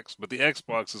Attacks, but the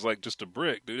Xbox is like just a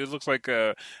brick, dude. It looks like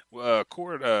a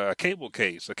cable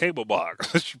case, a cable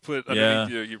box that you put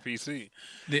underneath your PC.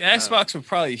 The Xbox would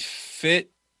probably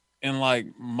fit in like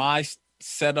my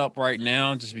setup right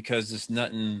now, just because it's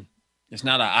nothing. It's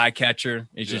not an eye catcher.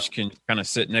 It just can kind of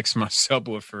sit next to my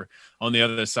subwoofer on the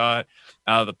other side.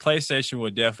 The PlayStation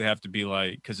would definitely have to be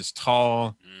like, because it's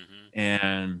tall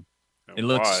and it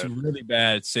looks really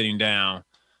bad sitting down.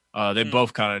 They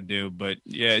both kind of do, but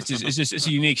yeah, it's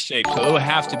a unique shape. So it would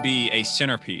have to be a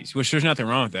centerpiece, which there's nothing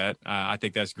wrong with that. I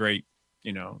think that's great,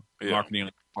 marketing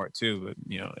part too. But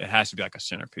it has to be like a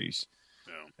centerpiece.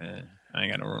 Yeah. I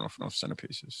ain't got no room for no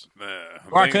centerpieces.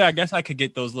 Or I guess I could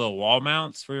get those little wall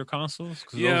mounts for your consoles.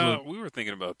 Yeah, we were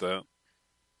thinking about that.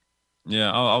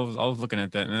 Yeah, I was looking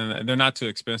at that, and they're not too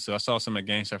expensive. I saw some at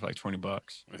GameStop for like $20.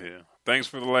 Yeah. Thanks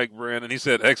for the like, Brandon. He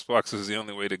said Xbox is the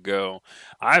only way to go.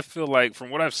 I feel like from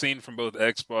what I've seen from both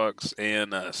Xbox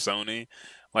and Sony,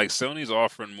 like Sony's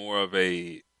offering more of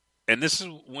a, and this is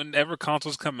whenever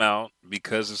consoles come out,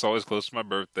 because it's always close to my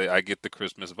birthday, I get the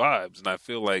Christmas vibes, and I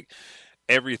feel like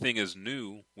everything is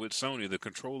new with Sony. The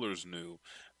controller's new,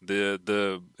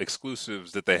 the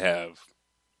exclusives that they have.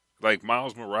 Like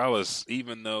Miles Morales,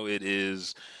 even though it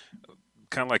is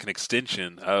kind of like an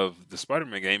extension of the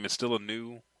Spider-Man game, it's still a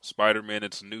new Spider-Man.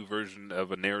 It's a new version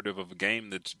of a narrative of a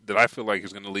game that I feel like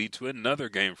is going to lead to another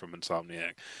game from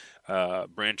Insomniac,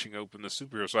 branching open the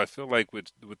superhero. So I feel like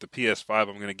with the PS5,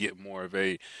 I'm going to get more of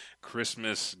a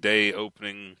Christmas Day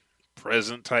opening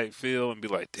present type feel and be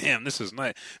like, damn, this is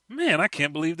nice. Man, I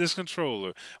can't believe this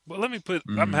controller. But let me I'm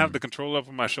going to have the controller up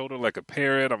on my shoulder like a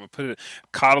parrot. I'm going to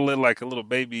coddle it like a little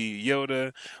baby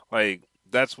Yoda. Like,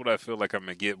 that's what I feel like I'm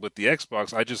going to get. With the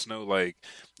Xbox, I just know, like,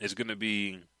 it's going to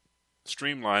be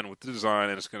streamlined with the design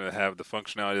and it's going to have the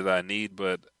functionality that I need,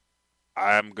 but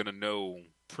I'm going to know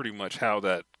pretty much how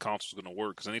that console is going to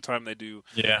work, because anytime they do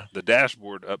the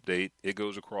dashboard update, it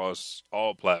goes across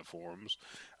all platforms,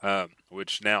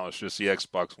 which now it's just the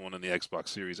Xbox One and the Xbox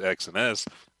Series X and S.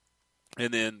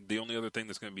 And then the only other thing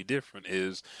that's going to be different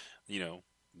is,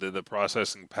 the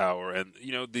processing power and,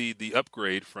 the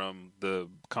upgrade from the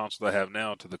console I have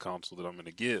now to the console that I'm going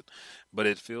to get. But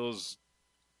it feels,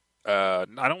 I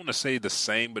don't want to say the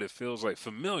same, but it feels like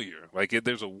familiar. Like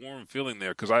there's a warm feeling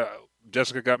there, because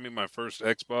Jessica got me my first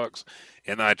Xbox,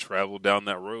 and I traveled down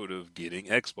that road of getting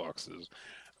Xboxes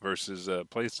versus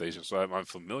PlayStation. So I'm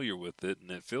familiar with it,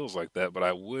 and it feels like that. But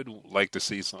I would like to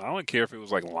see some. I don't care if it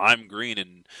was like lime green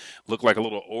and looked like a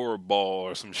little aura ball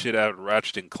or some shit out of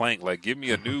Ratchet and Clank. Like, give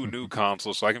me a new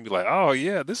console so I can be like, oh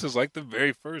yeah, this is like the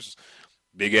very first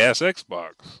big ass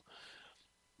Xbox.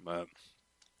 But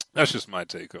that's just my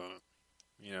take on it.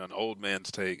 An old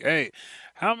man's take. Hey,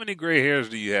 how many gray hairs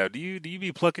do you have? Do you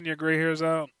be plucking your gray hairs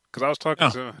out? Because I was talking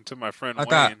to my friend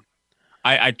Wayne.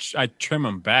 I trim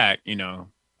them back.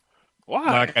 Why?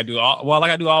 Like I do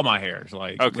all my hairs.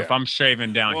 Like if I'm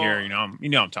shaving down here, I'm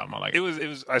talking about. Like it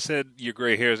was. I said your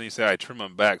gray hairs, and you said I trim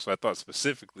them back. So I thought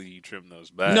specifically you trim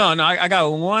those back. No, I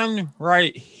got one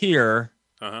right here.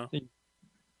 Oh,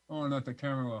 not the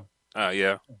camera will.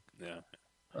 Yeah.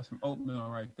 Got some oatmeal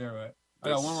right there, right? I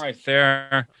got one right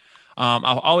there.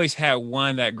 I've always had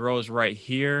one that grows right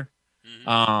here,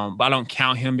 but I don't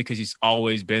count him because he's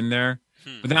always been there.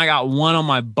 But then I got one on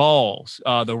my balls,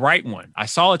 the right one. I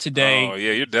saw it today. Oh,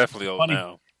 yeah, you're definitely old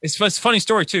now. It's a funny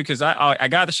story, too, because I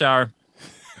got out of the shower,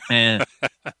 and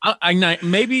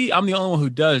maybe I'm the only one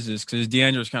who does this, because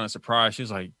Deandra was kind of surprised. She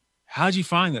was like, how'd you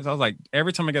find this? I was like,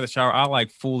 every time I get out of the shower, I,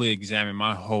 fully examine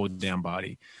my whole damn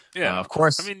body. Yeah. Of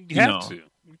course. I mean, you have to.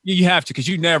 you have to, because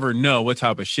you never know what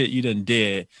type of shit you done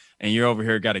did, and you're over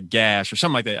here got a gash or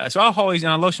something like that. So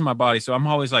I lotion my body, so I'm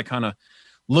always like kind of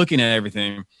looking at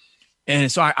everything.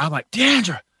 And so I'm like,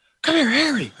 Deandra, come here,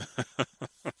 Harry.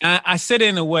 I said it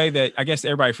in a way that I guess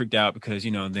everybody freaked out because,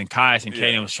 then Kais and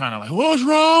Kaden was trying to like, what's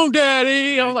wrong,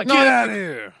 Daddy? I was like, no, get out of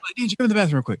here. Like, Deandra, come in the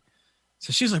bathroom real quick.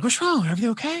 So she's like, what's wrong?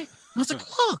 Everything okay? I was like,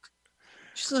 look.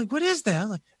 She's like, what is that? I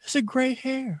was like, it's a gray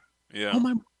hair. Yeah. Oh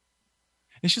my.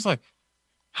 And she's like,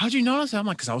 how'd you notice that? I'm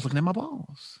like, because I was looking at my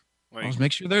balls. I was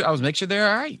making sure they're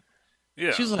all right.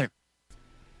 Yeah. She's like,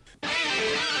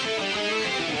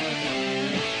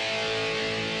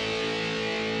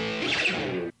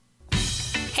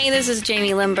 hey, this is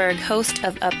Jamie Lindbergh, host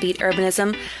of Upbeat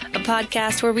Urbanism, a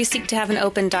podcast where we seek to have an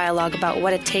open dialogue about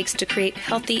what it takes to create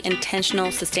healthy,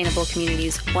 intentional, sustainable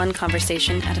communities, one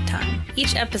conversation at a time.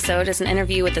 Each episode is an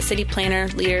interview with a city planner,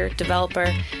 leader,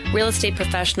 developer, real estate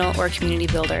professional, or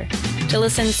community builder. To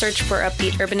listen, search for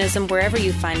Upbeat Urbanism wherever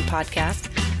you find podcasts.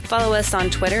 Follow us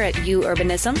on Twitter at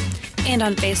UUrbanism and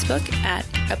on Facebook at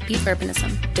Upbeat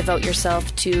Urbanism. Devote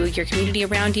yourself to your community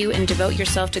around you and devote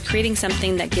yourself to creating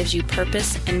something that gives you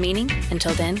purpose and meaning.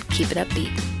 Until then, keep it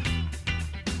upbeat.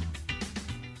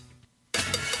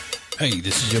 Hey,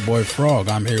 this is your boy Frog.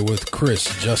 I'm here with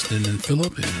Chris, Justin, and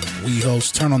Philip, and we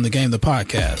host Turn on the Game, the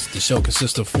podcast. The show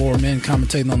consists of 4 men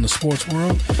commentating on the sports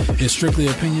world. It's strictly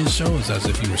opinion show. It's as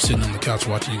if you were sitting on the couch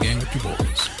watching a game with your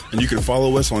boys. And you can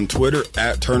follow us on Twitter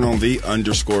at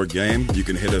 @TurnOnThe_game. You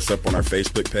can hit us up on our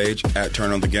Facebook page at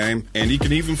Turn on the Game. And you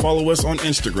can even follow us on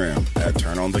Instagram at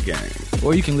Turn on the Game.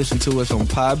 Or you can listen to us on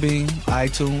Podbean,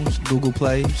 iTunes, Google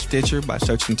Play, Stitcher by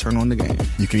searching Turn on the Game.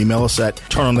 You can email us at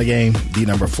turnonthegame,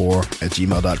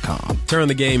 the4@gmail.com. Turn on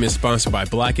the Game is sponsored by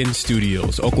Blacken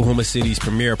Studios, Oklahoma City's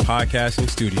premier podcasting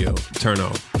studio. Turn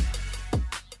on.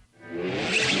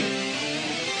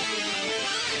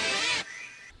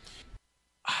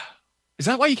 is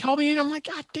that why you called me in? I'm like,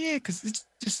 God damn, because it's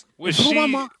just was she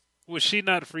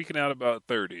not freaking out about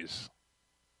 30s?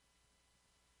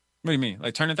 What do you mean?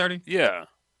 Like turning 30? Yeah.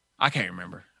 I can't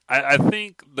remember. I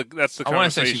think that's the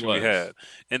conversation we had.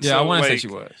 And yeah, so, I want to say she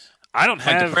was. I don't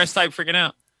have... Like the press type freaking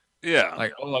out? Yeah.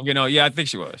 Like, I think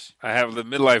she was. I have the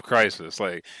midlife crisis.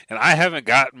 And I haven't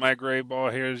got my gray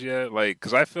ball hairs yet.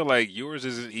 Because I feel like yours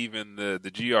isn't even the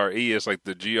GRE. It's like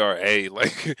the GRA.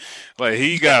 Like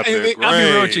he got the gray. I'll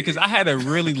be real with you, because I had to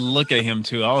really look at him,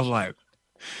 too. I was like...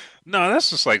 No, that's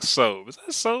just like soap. Is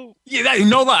that soap? Yeah,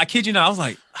 no lie. I kid you not. I was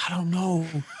like, I don't know.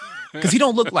 Because he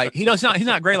don't look like... He's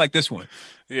not gray like this one.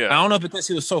 Yeah. I don't know if it's because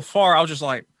he was so far. I was just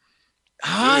like,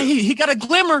 he got a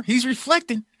glimmer. He's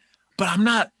reflecting. But I'm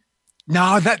not... No,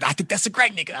 I think that's a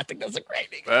great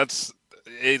nigga.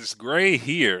 It's gray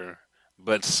here,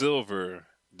 but silver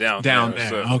down there.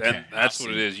 So, okay. And that's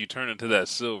what it is. You turn into that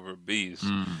silver beast.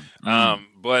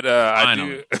 But I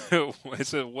do. It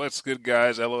said, "What's good,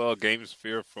 guys?" LOL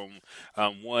Gamesphere from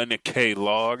 1K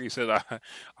Log. He said,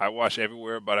 "I watch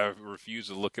everywhere, but I refuse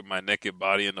to look at my naked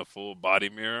body in the full body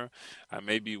mirror. I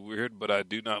may be weird, but I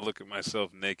do not look at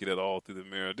myself naked at all through the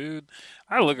mirror, dude.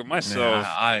 I look at myself.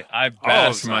 I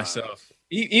bask myself.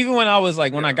 Even when I was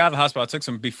like, when I got to the hospital, I took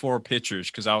some before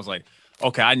pictures because I was like,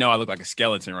 okay, I know I look like a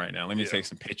skeleton right now. Let me take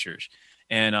some pictures."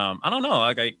 And I don't know,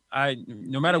 like I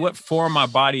no matter what form my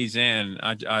body's in,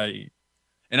 and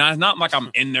it's not like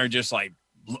I'm in there just like,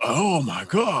 oh my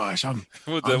gosh, I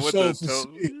look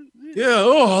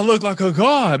like a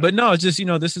god. But no, it's just,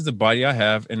 this is the body I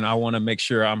have, and I want to make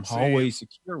sure I'm always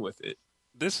secure with it.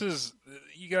 This is,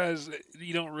 you guys,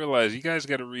 you don't realize, you guys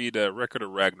got to read Record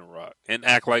of Ragnarok and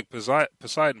act like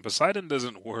Poseidon. Poseidon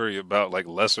doesn't worry about like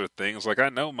lesser things. Like, I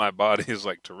know my body is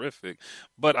like terrific,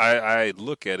 but I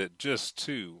look at it just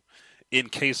in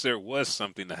case there was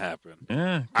something to happen.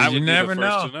 Yeah, I would you never be the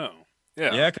first to know.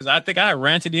 Yeah, because I think I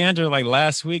ranted Deandra like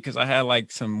last week because I had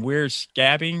like some weird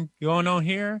scabbing going on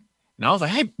here, and I was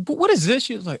like, "Hey, but what is this?"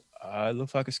 She was like, "It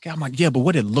looks like a scab." I'm like, "Yeah, but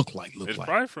what did it look like?" It's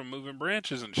probably from moving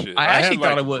branches and shit. I actually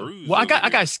thought it was. Well, I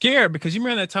got scared because you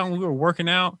remember that time when we were working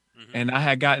out, and I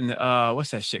had gotten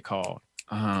what's that shit called?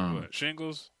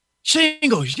 Shingles.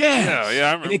 Shingles, yes. Yeah,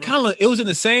 I remember. And it was in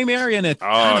the same area, and it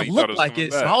kind of looked like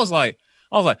it. So I was like,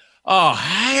 oh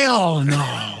hell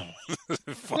no.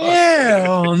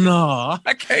 Hell no.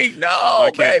 I can't do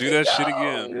that shit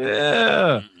again.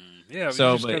 Yeah. Yeah.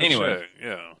 So, but anyway.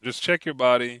 Just check your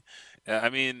body. I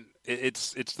mean,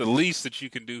 it's the least that you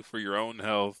can do for your own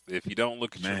health. If you don't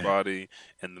look at your body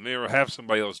in the mirror, have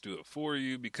somebody else do it for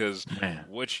you, because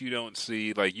what you don't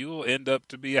see, like, you'll end up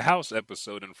to be a House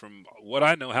episode. And from what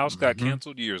I know, House got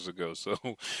canceled years ago, so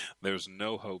there's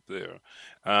no hope there.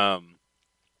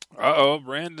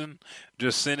 Brandon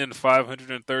just sent in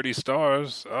 530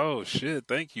 stars. Oh shit!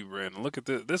 Thank you, Brandon. Look at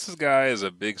this. This guy is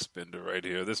a big spender right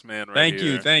here. This man right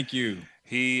here. Thank you.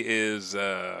 He is.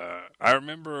 I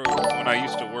remember when I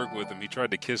used to work with him. He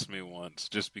tried to kiss me once,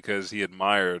 just because he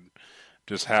admired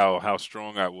just how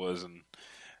strong I was and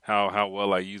how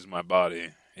well I used my body.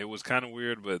 It was kind of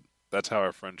weird, but that's how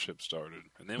our friendship started.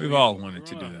 And then we've all wanted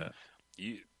to do that.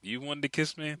 You wanted to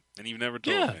kiss me, and you've never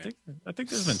told me. I think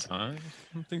there's been times.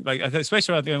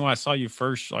 Especially when I saw you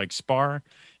first, like spar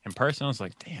in person. I was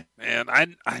like, damn, man,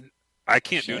 I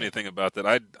can't do anything about that.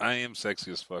 I am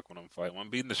sexy as fuck when I'm fighting. When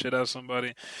I'm beating the shit out of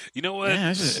somebody. You know what?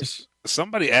 Yeah,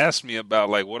 somebody asked me about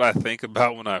like what I think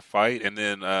about when I fight, and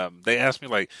then they asked me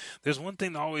like, there's one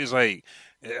thing that always like.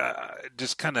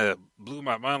 Just kind of blew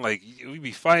my mind. Like we'd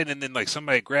be fighting, and then like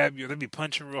somebody grab you, or they'd be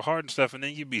punching real hard and stuff, and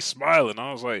then you'd be smiling.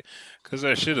 I was like, "Cause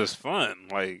that shit is fun."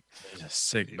 Like, he's a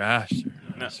sick bastard.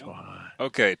 That's why.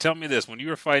 Okay, tell me this: when you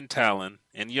were fighting Talon,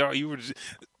 and you were,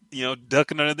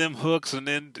 ducking under them hooks, and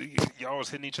then y'all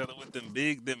was hitting each other with them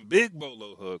big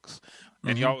bolo hooks,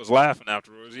 and y'all was laughing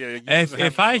afterwards. Yeah.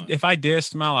 If I did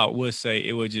smile, I would say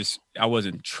it would just. I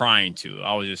wasn't trying to.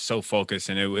 I was just so focused,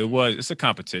 and it's a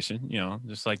competition,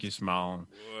 just like you smile.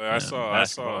 Boy, I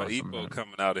saw Epo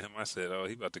coming out of him. I said, "Oh,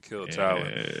 he about to kill Talon."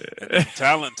 And then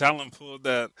Talon pulled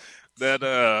that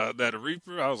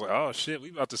Reaper. I was like, "Oh shit, we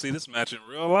about to see this match in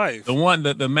real life." The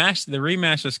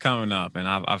rematch is coming up, and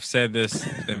I've said this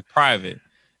in private.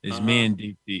 Is me and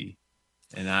DP.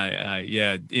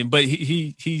 And but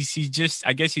he just,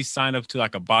 I guess he signed up to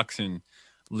like a boxing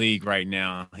league right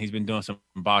now. He's been doing some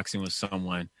boxing with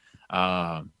someone.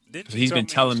 He's been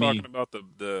telling me talking about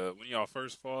the when y'all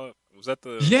first fought. Was that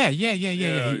the yeah.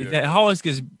 That always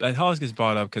gets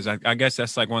brought up because I guess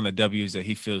that's like one of the W's that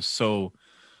he feels so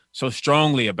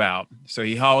strongly about. So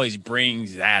he always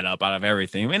brings that up out of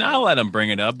everything. And I'll let him bring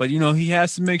it up, but he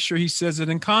has to make sure he says it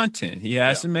in content. He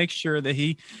has to make sure that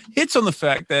he hits on the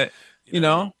fact that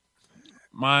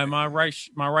my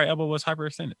right elbow was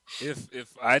hyperextended.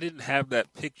 If I didn't have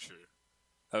that picture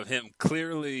of him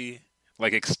clearly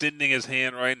like extending his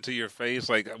hand right into your face,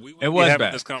 like we would be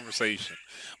having this conversation.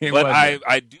 But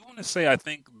I do want to say I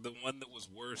think the one that was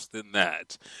worse than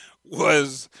that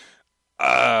was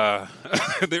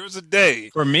there was a day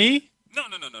for me. No,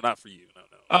 not for you. No.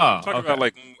 Oh, I'm talking about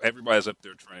like everybody's up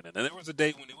there training, and there was a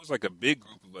day when it was like a big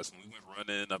group of us, and we went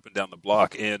running up and down the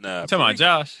block. And talking about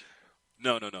Josh.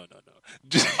 No.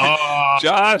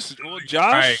 Josh. Well,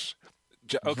 Josh. Right.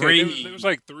 Okay, there was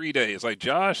like 3 days. Like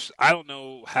Josh, I don't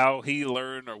know how he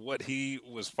learned or what he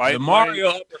was fighting. The Mario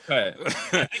uppercut.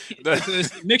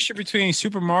 It's a mixture between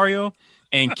Super Mario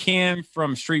and Cam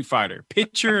from Street Fighter.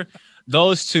 Picture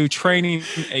those two training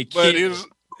a kid.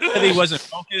 He wasn't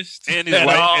focused, and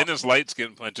his light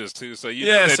skin punches too. So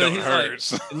they don't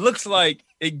hurt. Like, it looks like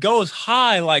it goes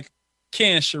high like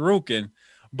Ken Shuriken.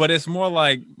 But it's more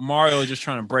like Mario just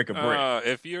trying to break a brick.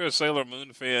 If you're a Sailor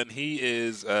Moon fan, he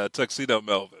is Tuxedo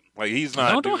Melvin. Like he's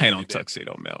not. Don't hate on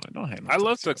Tuxedo Melvin. Don't hate on. I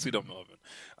love Tuxedo Melvin.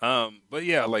 But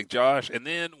yeah, like Josh, and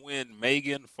then when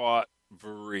Megan fought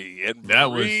Bree, and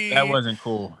that wasn't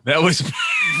cool. That was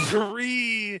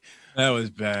Bree. That was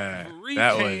bad. Bree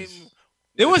came.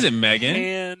 It wasn't Megan.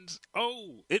 And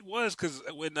it was because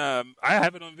when I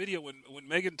have it on video when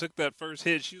Megan took that first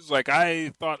hit, she was like, "I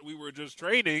thought we were just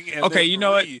training." And okay, you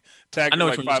know what? Tagged I know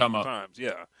her like what you're talking about. Times.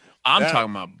 Yeah, I'm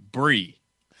talking about Bree.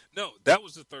 No, that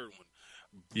was the third one.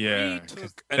 Yeah, Bree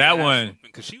took that one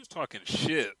because she was talking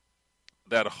shit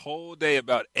that whole day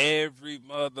about every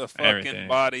motherfucking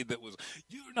body that was,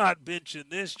 "You're not benching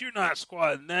this, you're not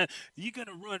squatting that, you're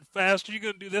gonna run faster, you're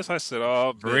gonna do this." I said,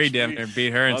 "Oh, Bree damn near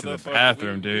beat her into the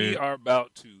bathroom, dude. We are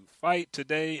about to fight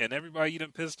today, and everybody you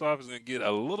done pissed off is gonna get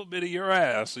a little bit of your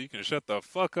ass, so you can shut the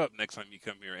fuck up next time you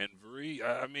come here." And Bree,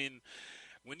 I mean,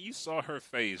 when you saw her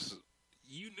face,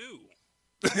 you knew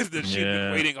that she'd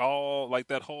been waiting all like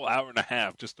that whole hour and a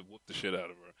half just to whoop the shit out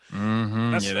of her.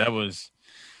 Mm-hmm.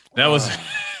 That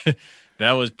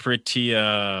was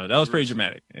pretty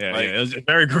dramatic. Yeah, it was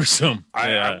very gruesome.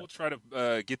 I will try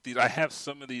to get these. I have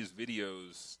some of these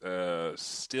videos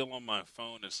still on my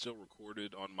phone and still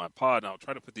recorded on my pod. And I'll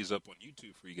try to put these up on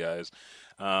YouTube for you guys,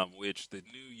 which the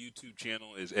new YouTube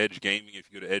channel is Edge Gaming.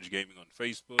 If you go to Edge Gaming on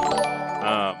Facebook.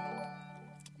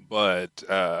 But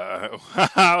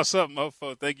what's up,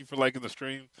 mofo? Thank you for liking the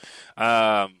stream.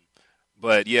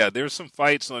 But yeah, there's some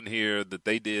fights on here that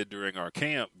they did during our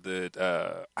camp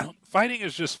that fighting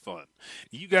is just fun.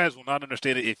 You guys will not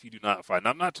understand it if you do not fight. And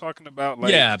I'm not talking about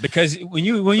because when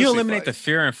you eliminate the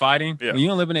fear in fighting, when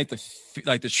you eliminate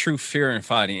the true fear in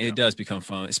fighting, it does become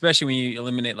fun. Especially when you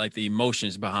eliminate like the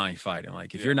emotions behind fighting.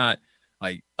 Like if you're not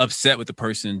like upset with the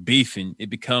person beefing, it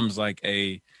becomes like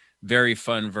a very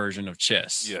fun version of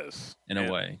chess. Yes. In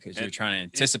a way, because you're trying to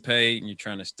anticipate and you're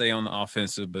trying to stay on the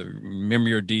offensive, but remember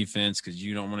your defense because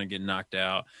you don't want to get knocked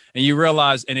out. And you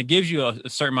realize, and it gives you a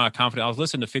certain amount of confidence. I was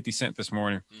listening to 50 Cent this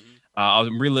morning. I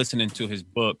was re-listening to his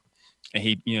book, and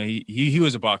he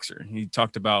was a boxer. He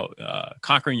talked about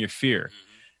conquering your fear.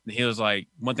 And he was like,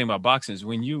 one thing about boxing is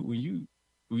when you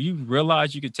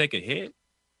realize you could take a hit,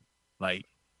 like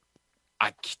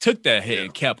I took that hit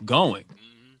and kept going.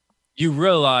 You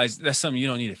realize that's something you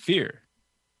don't need to fear.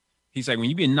 He's like, when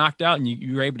you get knocked out and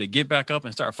you're able to get back up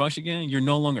and start functioning again, you're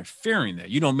no longer fearing that.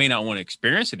 You may not want to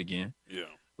experience it again. Yeah.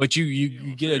 But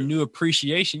you get a new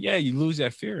appreciation. Yeah, you lose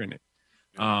that fear in it.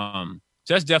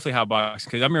 So that's definitely how boxing.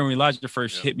 Because I remember when Elijah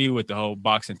first hit me with the whole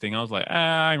boxing thing, I was like,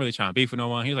 I ain't really trying to beef with no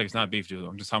one. He was like, it's not beef, dude.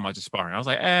 I'm just talking about just sparring. I was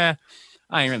like, I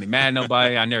ain't really mad at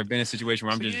nobody. I never been in a situation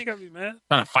where I'm just trying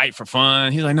to fight for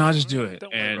fun. He's like, no, I'll just do it.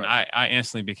 And I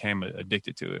instantly became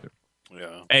addicted to it.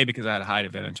 Yeah. Because I had a height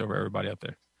advantage over everybody up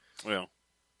there. Well,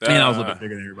 and I was a little bit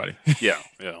bigger than everybody. Yeah.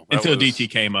 Until DT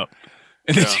came up.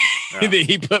 And then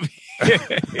he put me.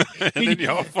 And then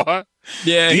y'all fought.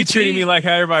 Yeah, he treated me like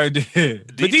how everybody did.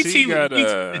 But DT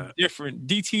got different.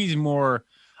 DT's more,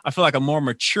 I feel like a more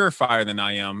mature fighter than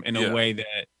I am in a way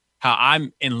that how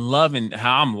I'm in love and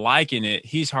how I'm liking it,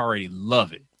 he's already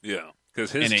love it. Yeah.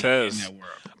 Because his test,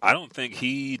 I don't think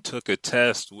he took a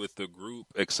test with the group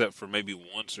except for maybe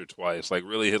once or twice. Like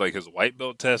really hit like his white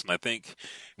belt test, and I think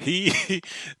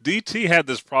DT had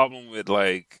this problem with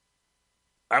like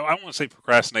I won't say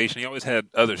procrastination. He always had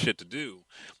other shit to do,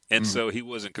 and so he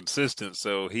wasn't consistent.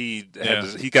 So he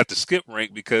got the skip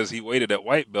rank because he waited at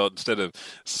white belt instead of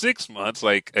 6 months,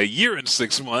 like a year and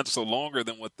 6 months, so longer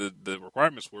than what the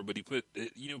requirements were. But he put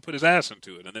his ass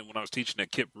into it. And then when I was teaching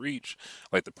at Kip Reach,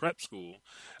 like the prep school,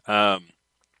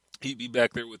 he'd be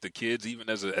back there with the kids, even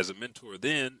as a mentor.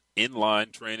 Then in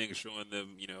line training, showing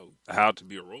them how to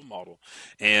be a role model.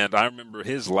 And I remember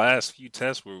his last few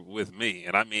tests were with me,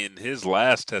 and I mean his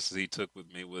last test that he took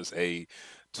with me was a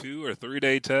 2 or 3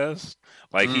 day test.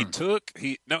 Like it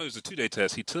was a 2 day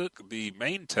test. He took the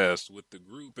main test with the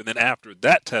group, and then after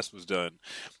that test was done,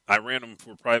 I ran him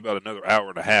for probably about another hour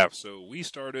and a half. So we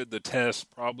started the test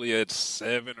probably at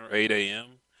 7 or 8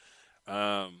 a.m.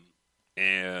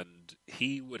 And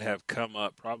he would have come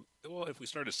up if we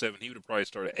started at 7, he would have probably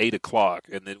started at 8 o'clock,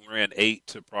 and then ran 8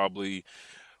 to probably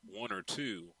 1 or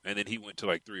 2, and then he went to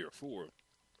like 3 or 4.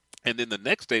 And then the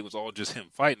next day was all just him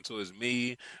fighting. So it was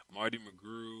me, Marty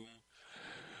McGrew,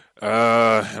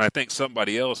 and I think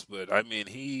somebody else. But I mean,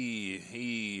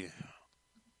 he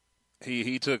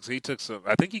took some.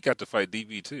 I think he got to fight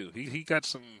DB too. He got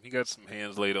some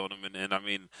hands laid on him, and I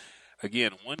mean,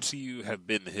 again, once you have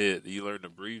been hit, you learn to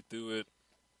breathe through it,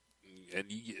 and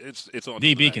it's on.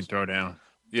 DB can throw down.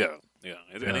 Yeah.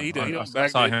 And I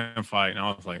saw him fight, and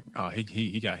I was like, oh,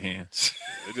 he got hands.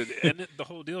 And the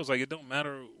whole deal is like, it don't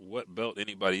matter what belt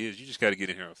anybody is, you just got to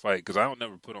get in here and fight. Because I don't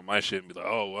never put on my shit and be like,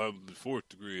 oh, well, I'm the 4th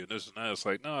degree and this and that. It's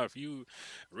like, no, if you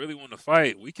really want to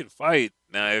fight, we can fight.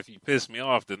 Now, if you piss me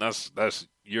off, then that's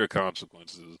your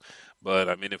consequences. But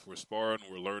I mean, if we're sparring,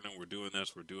 we're learning, we're doing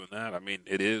this, we're doing that. I mean,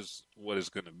 it is what it's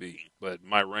going to be. But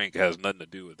my rank has nothing to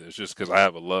do with it. It's just because I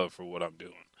have a love for what I'm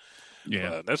doing.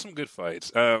 Yeah, that's some good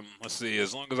fights. Let's see.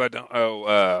 As long as I don't.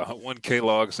 1K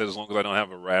Log said as long as I don't have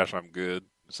a rash, I'm good.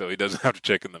 So he doesn't have to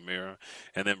check in the mirror.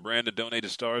 And then Brandon donated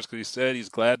stars because he said he's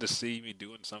glad to see me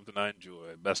doing something I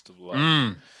enjoy. Best of luck.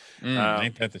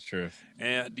 Ain't that the truth?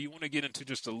 And do you want to get into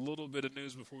just a little bit of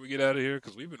news before we get out of here?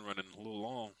 Because we've been running a little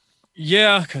long.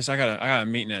 Yeah, because I got a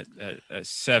meeting at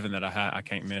 7 that I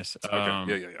can't miss.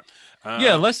 Okay.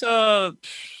 Yeah, let's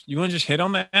you want to just hit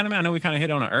on the anime? I know we kind of hit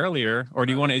on it earlier, or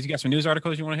do you want to? You got some news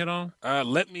articles you want to hit on?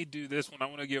 Let me do this one. I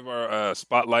want to give our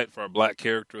spotlight for our Black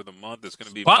Character of the Month. It's going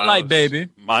to be Spotlight, baby.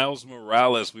 Miles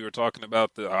Morales. We were talking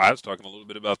about I was talking a little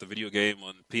bit about the video game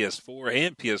on PS4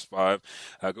 and PS5.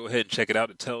 Go ahead and check it out.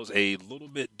 It tells a little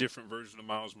bit different version of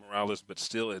Miles Morales, but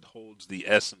still it holds the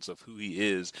essence of who he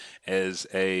is as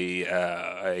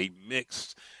a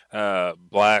mixed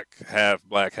black, half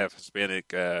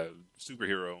Hispanic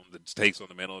superhero that takes on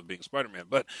the mantle of being Spider-Man.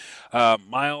 But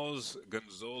Miles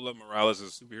Gonzalo Morales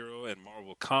is a superhero in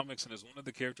Marvel Comics and is one of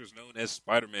the characters known as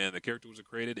Spider-Man. The character was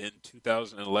created in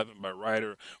 2011 by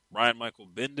writer Brian Michael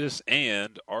Bendis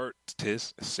and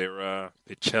artist Sarah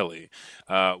Pichelli,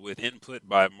 with input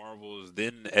by Marvel's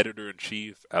then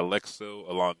editor-in-chief Alexo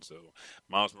Alonso.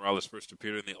 Miles Morales first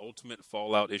appeared in the Ultimate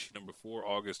Fallout issue number 4,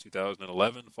 August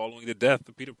 2011, following the death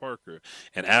of Peter Parker,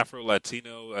 an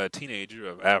Afro-Latino teenager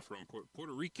of Afro and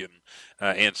Puerto Rican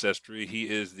ancestry. He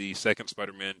is the second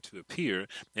Spider-Man to appear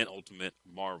in Ultimate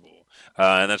Marvel,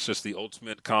 and that's just the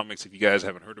Ultimate Comics. If you guys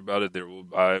haven't heard about it,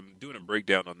 I'm doing a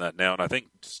breakdown on that now, and I think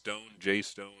J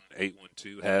Stone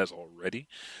 812 has already.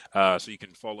 So you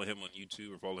can follow him on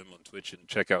YouTube or follow him on Twitch and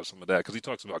check out some of that because he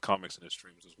talks about comics in his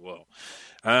streams as well.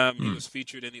 He was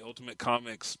featured in the Ultimate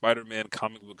Comics Spider-Man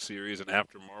comic book series, and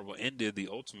after Marvel ended the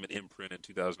Ultimate imprint in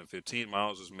 2015,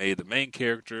 Miles was made the main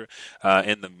character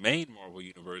in the main Marvel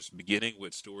universe, beginning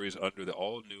with stories under the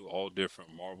all-new,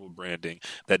 all-different Marvel branding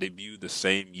that debuted the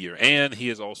same year. And he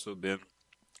has also been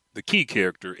the key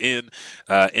character in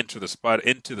Into the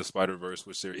Spider-Verse,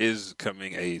 which there is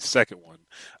coming a second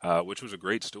one, which was a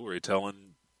great story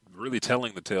really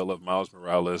telling the tale of Miles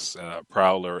Morales,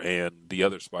 Prowler, and the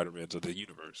other Spider-Mans of the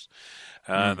universe.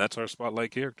 That's our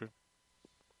spotlight character.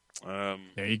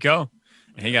 There you go.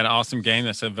 And he got an awesome game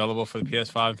that's available for the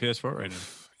PS5 and PS4 right now.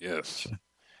 Yes.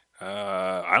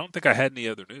 I don't think I had any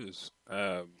other news.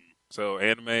 So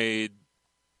anime.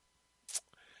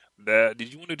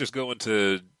 Did you want to just go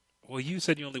into? Well, you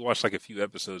said you only watched like a few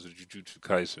episodes of Jujutsu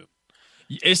Kaisen.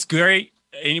 It's great.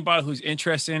 Anybody who's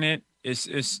interested in it,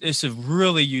 it's a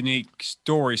really unique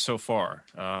story so far.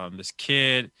 This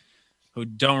kid who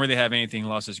don't really have anything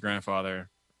lost his grandfather.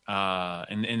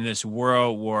 In this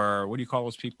world where, what do you call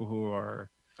those people who are,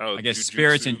 I guess,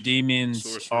 spirits and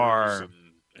demons are,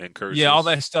 and curses. Yeah, all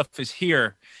that stuff is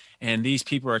here, and these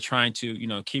people are trying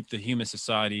to, keep the human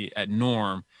society at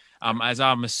norm, as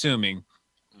I'm assuming.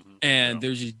 And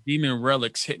there's these demon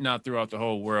relics hitting out throughout the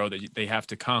whole world that they have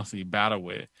to constantly battle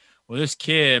with. Well, this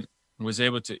kid was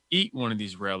able to eat one of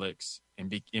these relics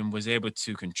and was able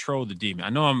to control the demon. I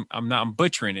know I'm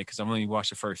butchering it because I've only watched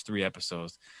the first 3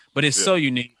 episodes, but it's so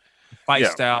unique. Fight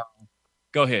style.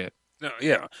 Go ahead. No,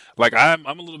 yeah. Like I'm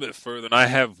a little bit further, and I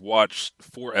have watched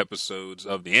 4 episodes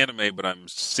of the anime, but I'm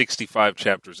 65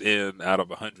 chapters in out of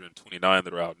 129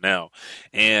 that are out now.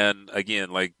 And again,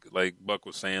 like Buck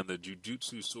was saying, the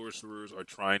Jujutsu sorcerers are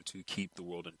trying to keep the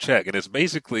world in check, and it's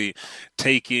basically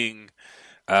taking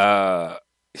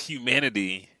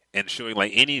humanity and showing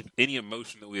like any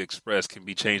emotion that we express can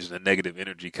be changed into negative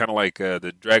energy, kind of like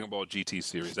the Dragon Ball GT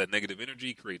series. That negative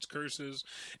energy creates curses,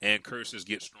 and curses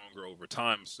get stronger over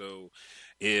time. So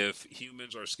if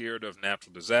humans are scared of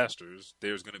natural disasters,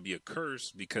 there's going to be a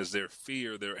curse because their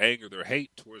fear, their anger, their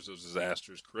hate towards those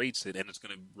disasters creates it, and it's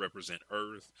going to represent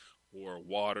earth or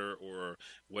water or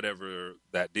whatever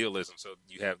that deal is. And so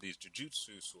you have these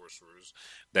Jujutsu sorcerers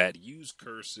that use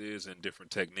curses and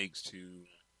different techniques to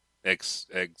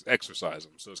exercise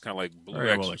them. So it's kind of like blue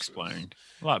Very well explained.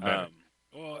 A lot better.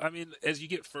 Well, I mean, as you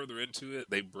get further into it,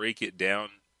 they break it down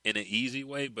in an easy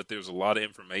way, but there's a lot of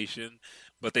information.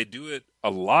 But they do it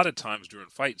a lot of times during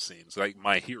fight scenes, like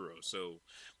My Hero. So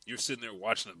you're sitting there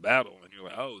watching a battle, and you're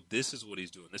like, oh, this is what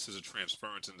he's doing. This is a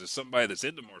transference into somebody that's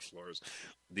into martial arts.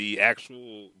 The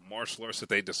actual martial arts that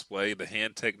they display, the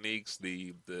hand techniques,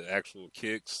 the actual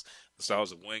kicks, the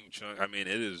styles of Wing Chun. I mean,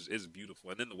 it's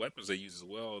beautiful. And then the weapons they use as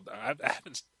well. I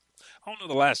don't know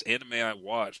the last anime I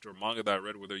watched or manga that I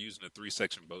read where they're using a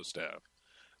 3-section bow staff.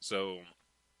 So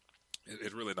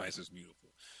it's really nice. It's beautiful.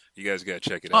 You guys got to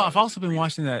check it out. I've also been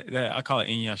watching that I call it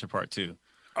Inuyasha Part 2.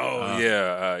 Oh,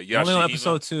 yeah. I'm only on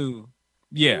episode 2.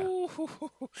 Yeah.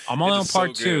 I'm only on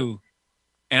part 2,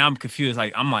 and I'm confused.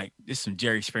 I'm like, this is some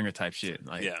Jerry Springer type shit.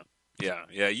 Like, yeah.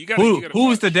 You who's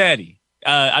watch. the daddy?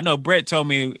 I know Brett told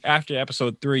me after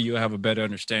episode 3, you'll have a better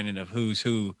understanding of who's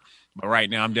who. But right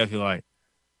now, I'm definitely like,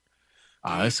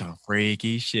 this some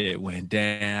freaky shit went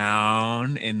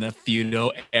down in the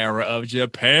feudal era of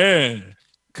Japan.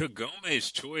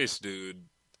 Kagome's choice, dude.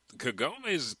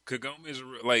 Kagome's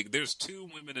like, there's 2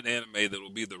 women in anime that will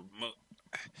be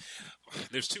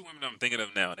there's 2 women I'm thinking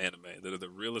of now in anime that are the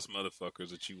realest motherfuckers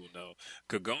that you will know.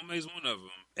 Kagome's one of them,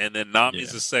 and then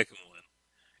Nami's the second one.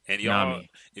 And y'all,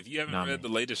 if you haven't read the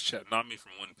latest chapter, Nami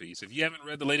from One Piece, if you haven't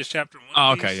read the latest chapter in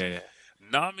One Piece, yeah.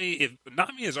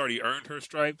 Nami has already earned her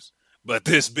stripes, but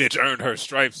this bitch earned her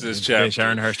stripes this chapter. Bitch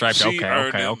earned her stripes. She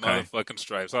earned them motherfucking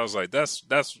stripes. I was like, that's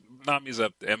Nami's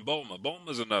up there, and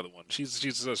Bulma's another one. She's a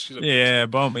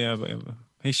Bulma.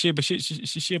 Yeah,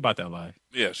 she about that life.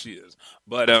 Yeah, she is.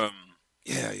 But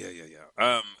yeah.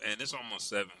 And it's almost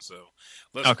 7, so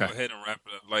let's go ahead and wrap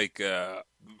it up. Like the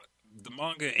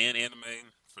manga and anime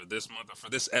for this month or for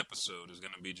this episode is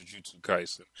going to be Jujutsu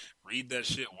Kaisen. Read that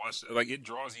shit, watch it. Like, it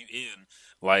draws you in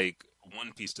like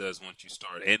One Piece does once you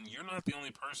start. And you're not the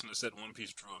only person that said One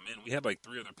Piece drew them in. We had like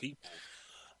 3 other people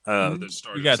that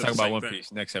started. We got to talk about One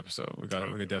Piece next episode. We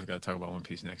definitely got to talk about One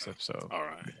Piece next episode. All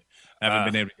right. I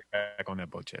haven't been able to get back on that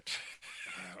boat yet.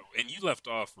 And you left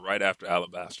off right after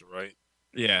Alabasta, right?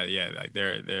 Yeah, like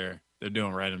they're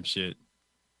doing random shit,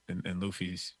 and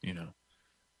Luffy's,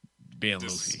 being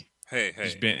Luffy. Hey,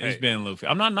 it's been Luffy.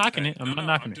 I'm not knocking it. I'm not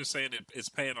knocking it. I'm just saying it's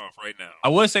paying off right now. I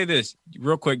will say this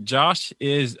real quick. Josh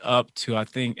is up to, I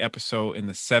think, episode in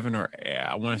the 7 or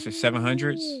I want to say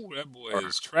 700s. That boy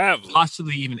is traveling,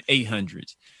 possibly even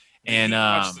 800s. And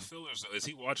watch the fillers though. Is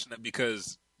he watching that?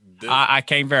 Because I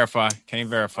can't verify.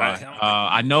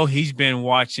 I know he's been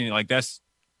watching. Like that's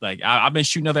like I've been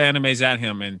shooting other animes at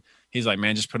him, and he's like,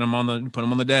 man, just put him on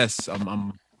the desk.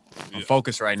 I'm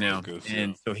focused right now.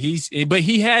 And so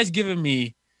he has given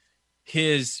me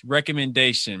his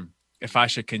recommendation if I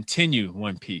should continue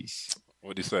One Piece.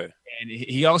 What'd he say? And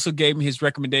he also gave me his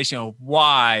recommendation of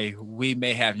why we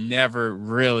may have never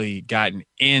really gotten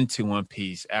into One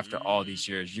Piece after all these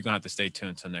years. You're going to have to stay tuned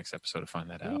until next episode to find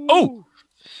that out. Oh!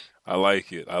 I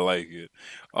like it.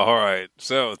 All right.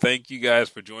 So thank you guys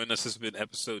for joining us. This has been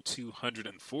episode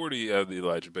 240 of the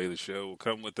Elijah Bailey Show. We'll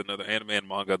come with another anime and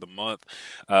manga of the month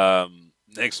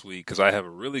next week, because I have a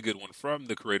really good one from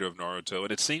the creator of Naruto.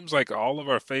 And it seems like all of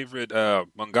our favorite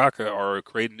mangaka are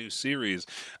creating new series.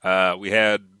 We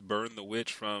had Burn the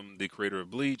Witch from the creator of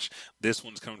Bleach. This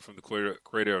one's coming from the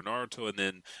creator of Naruto. And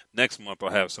then next month I'll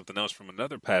have something else from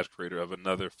another past creator of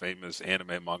another famous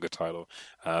anime manga title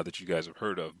that you guys have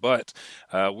heard of. But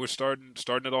we're starting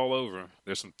it all over.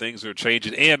 There's some things that are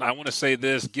changing. And I want to say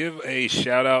this, give a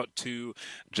shout out to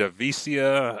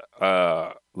Javicia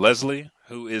Leslie,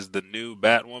 who is the new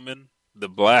Batwoman, the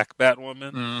black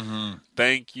Batwoman. Mm-hmm.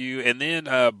 Thank you. And then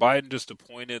Biden just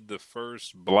appointed the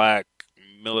first black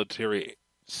military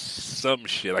some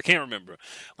shit. I can't remember.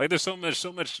 Like there's so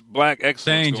much black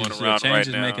excellence going around right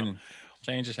now.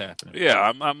 Change is happening. Yeah,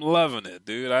 I'm loving it,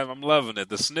 dude. I'm loving it.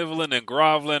 The sniveling and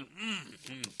groveling.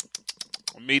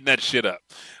 I'm eating that shit up.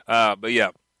 But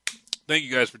yeah, thank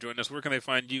you guys for joining us. Where can they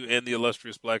find you and the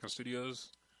illustrious Blacken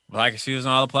Studios? Blacken Studios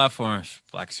on all the platforms.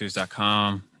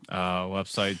 BlackenStudios.com.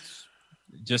 Website's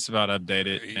just about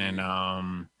updated.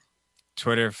 And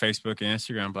Twitter, Facebook, and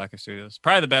Instagram, Blacken Studios.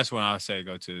 Probably the best one I would say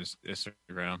go to is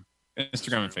Instagram and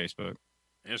Facebook.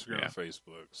 And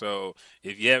Facebook. So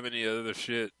if you have any other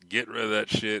shit, get rid of that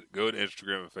shit. Go to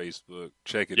Instagram and Facebook.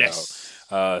 Check it out.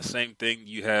 Same thing.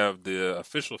 You have the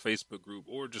official Facebook group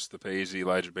or just the page, the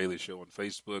Elijah Bailey Show on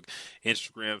Facebook.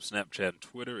 Instagram, Snapchat, and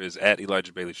Twitter is at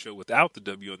Elijah Bailey Show without the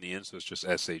W on the end, so it's just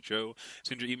SHO.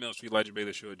 Send your emails to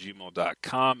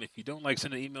ElijahBaileyShow@gmail.com. If you don't like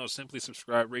sending emails, simply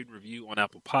subscribe, rate, and review on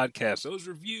Apple Podcasts. Those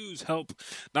reviews help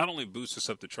not only boost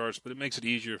us up the charts, but it makes it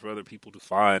easier for other people to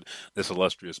find this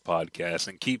illustrious podcast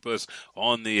and keep us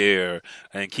on the air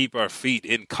and keep our feet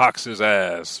in Cox's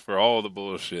ass for all the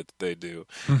bullshit that they do.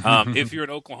 If you're in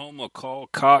Oklahoma, call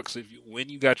Cox. If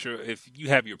you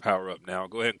have your power up now,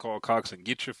 go ahead and call Cox and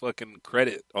get your fucking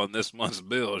credit on this month's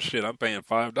bill. Shit, I'm paying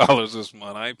 $5 this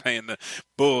month. I ain't paying the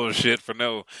bullshit for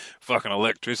no fucking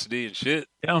electricity and shit.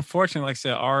 Yeah, unfortunately, like I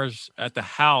said, ours at the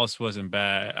house wasn't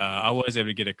bad. I was able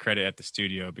to get a credit at the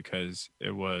studio because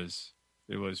it was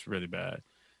really bad.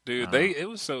 Dude, it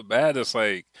was so bad. It's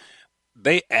like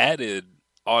they added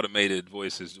automated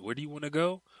voices. Where do you want to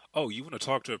go? Oh, you want to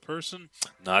talk to a person?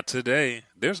 Not today.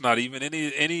 There's not even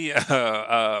any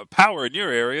power in your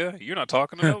area. You're not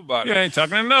talking to nobody. You ain't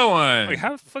talking to no one. Like,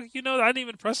 how the fuck you know? I didn't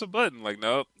even press a button. Like,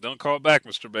 nope, don't call back,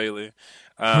 Mr. Bailey.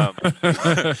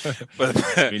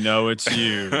 But we know it's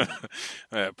you.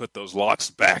 Put those locks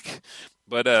back.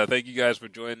 But thank you guys for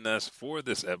joining us for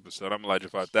this episode. I'm Elijah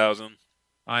 5000.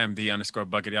 I am the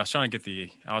 _Bucket. I was trying to get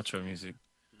the outro music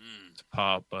to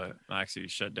pop, but I actually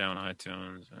shut down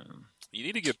iTunes. You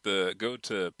need to go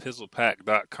to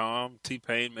pizzlepack.com.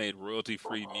 T-Pain made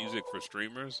royalty-free music for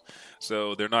streamers,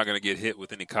 so they're not going to get hit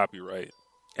with any copyright.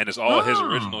 And it's all his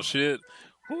original shit.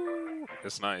 Woo,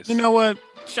 it's nice. You know what?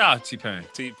 Shout out T-Pain.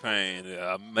 T-Pain,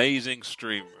 amazing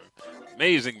streamer.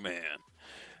 Amazing man.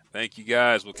 Thank you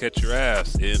guys. We'll catch your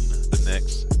ass in the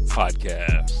next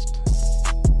podcast.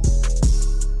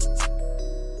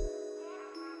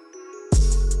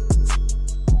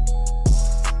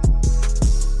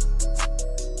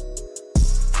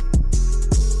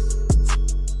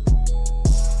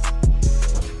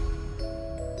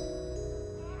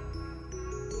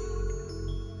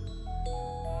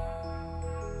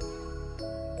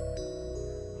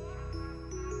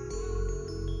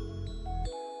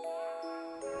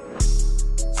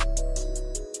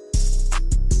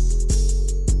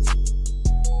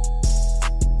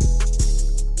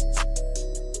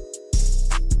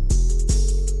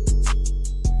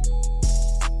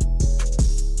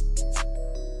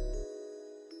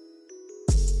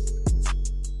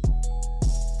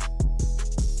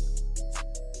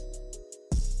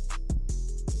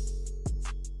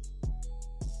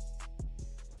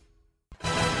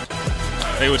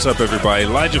 Hey, what's up, everybody?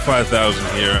 Elijah 5000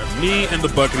 here. Me and the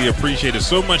Buckety appreciate it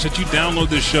so much that you download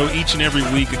this show each and every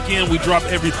week. Again, we drop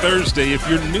every Thursday. If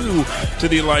you're new to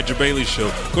the Elijah Bailey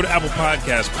Show, go to Apple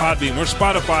Podcasts, Podbean, or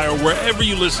Spotify, or wherever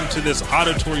you listen to this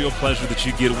auditorial pleasure that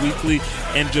you get weekly,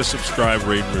 and just subscribe,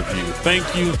 rate, and review.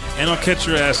 Thank you, and I'll catch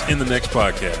your ass in the next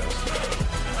podcast.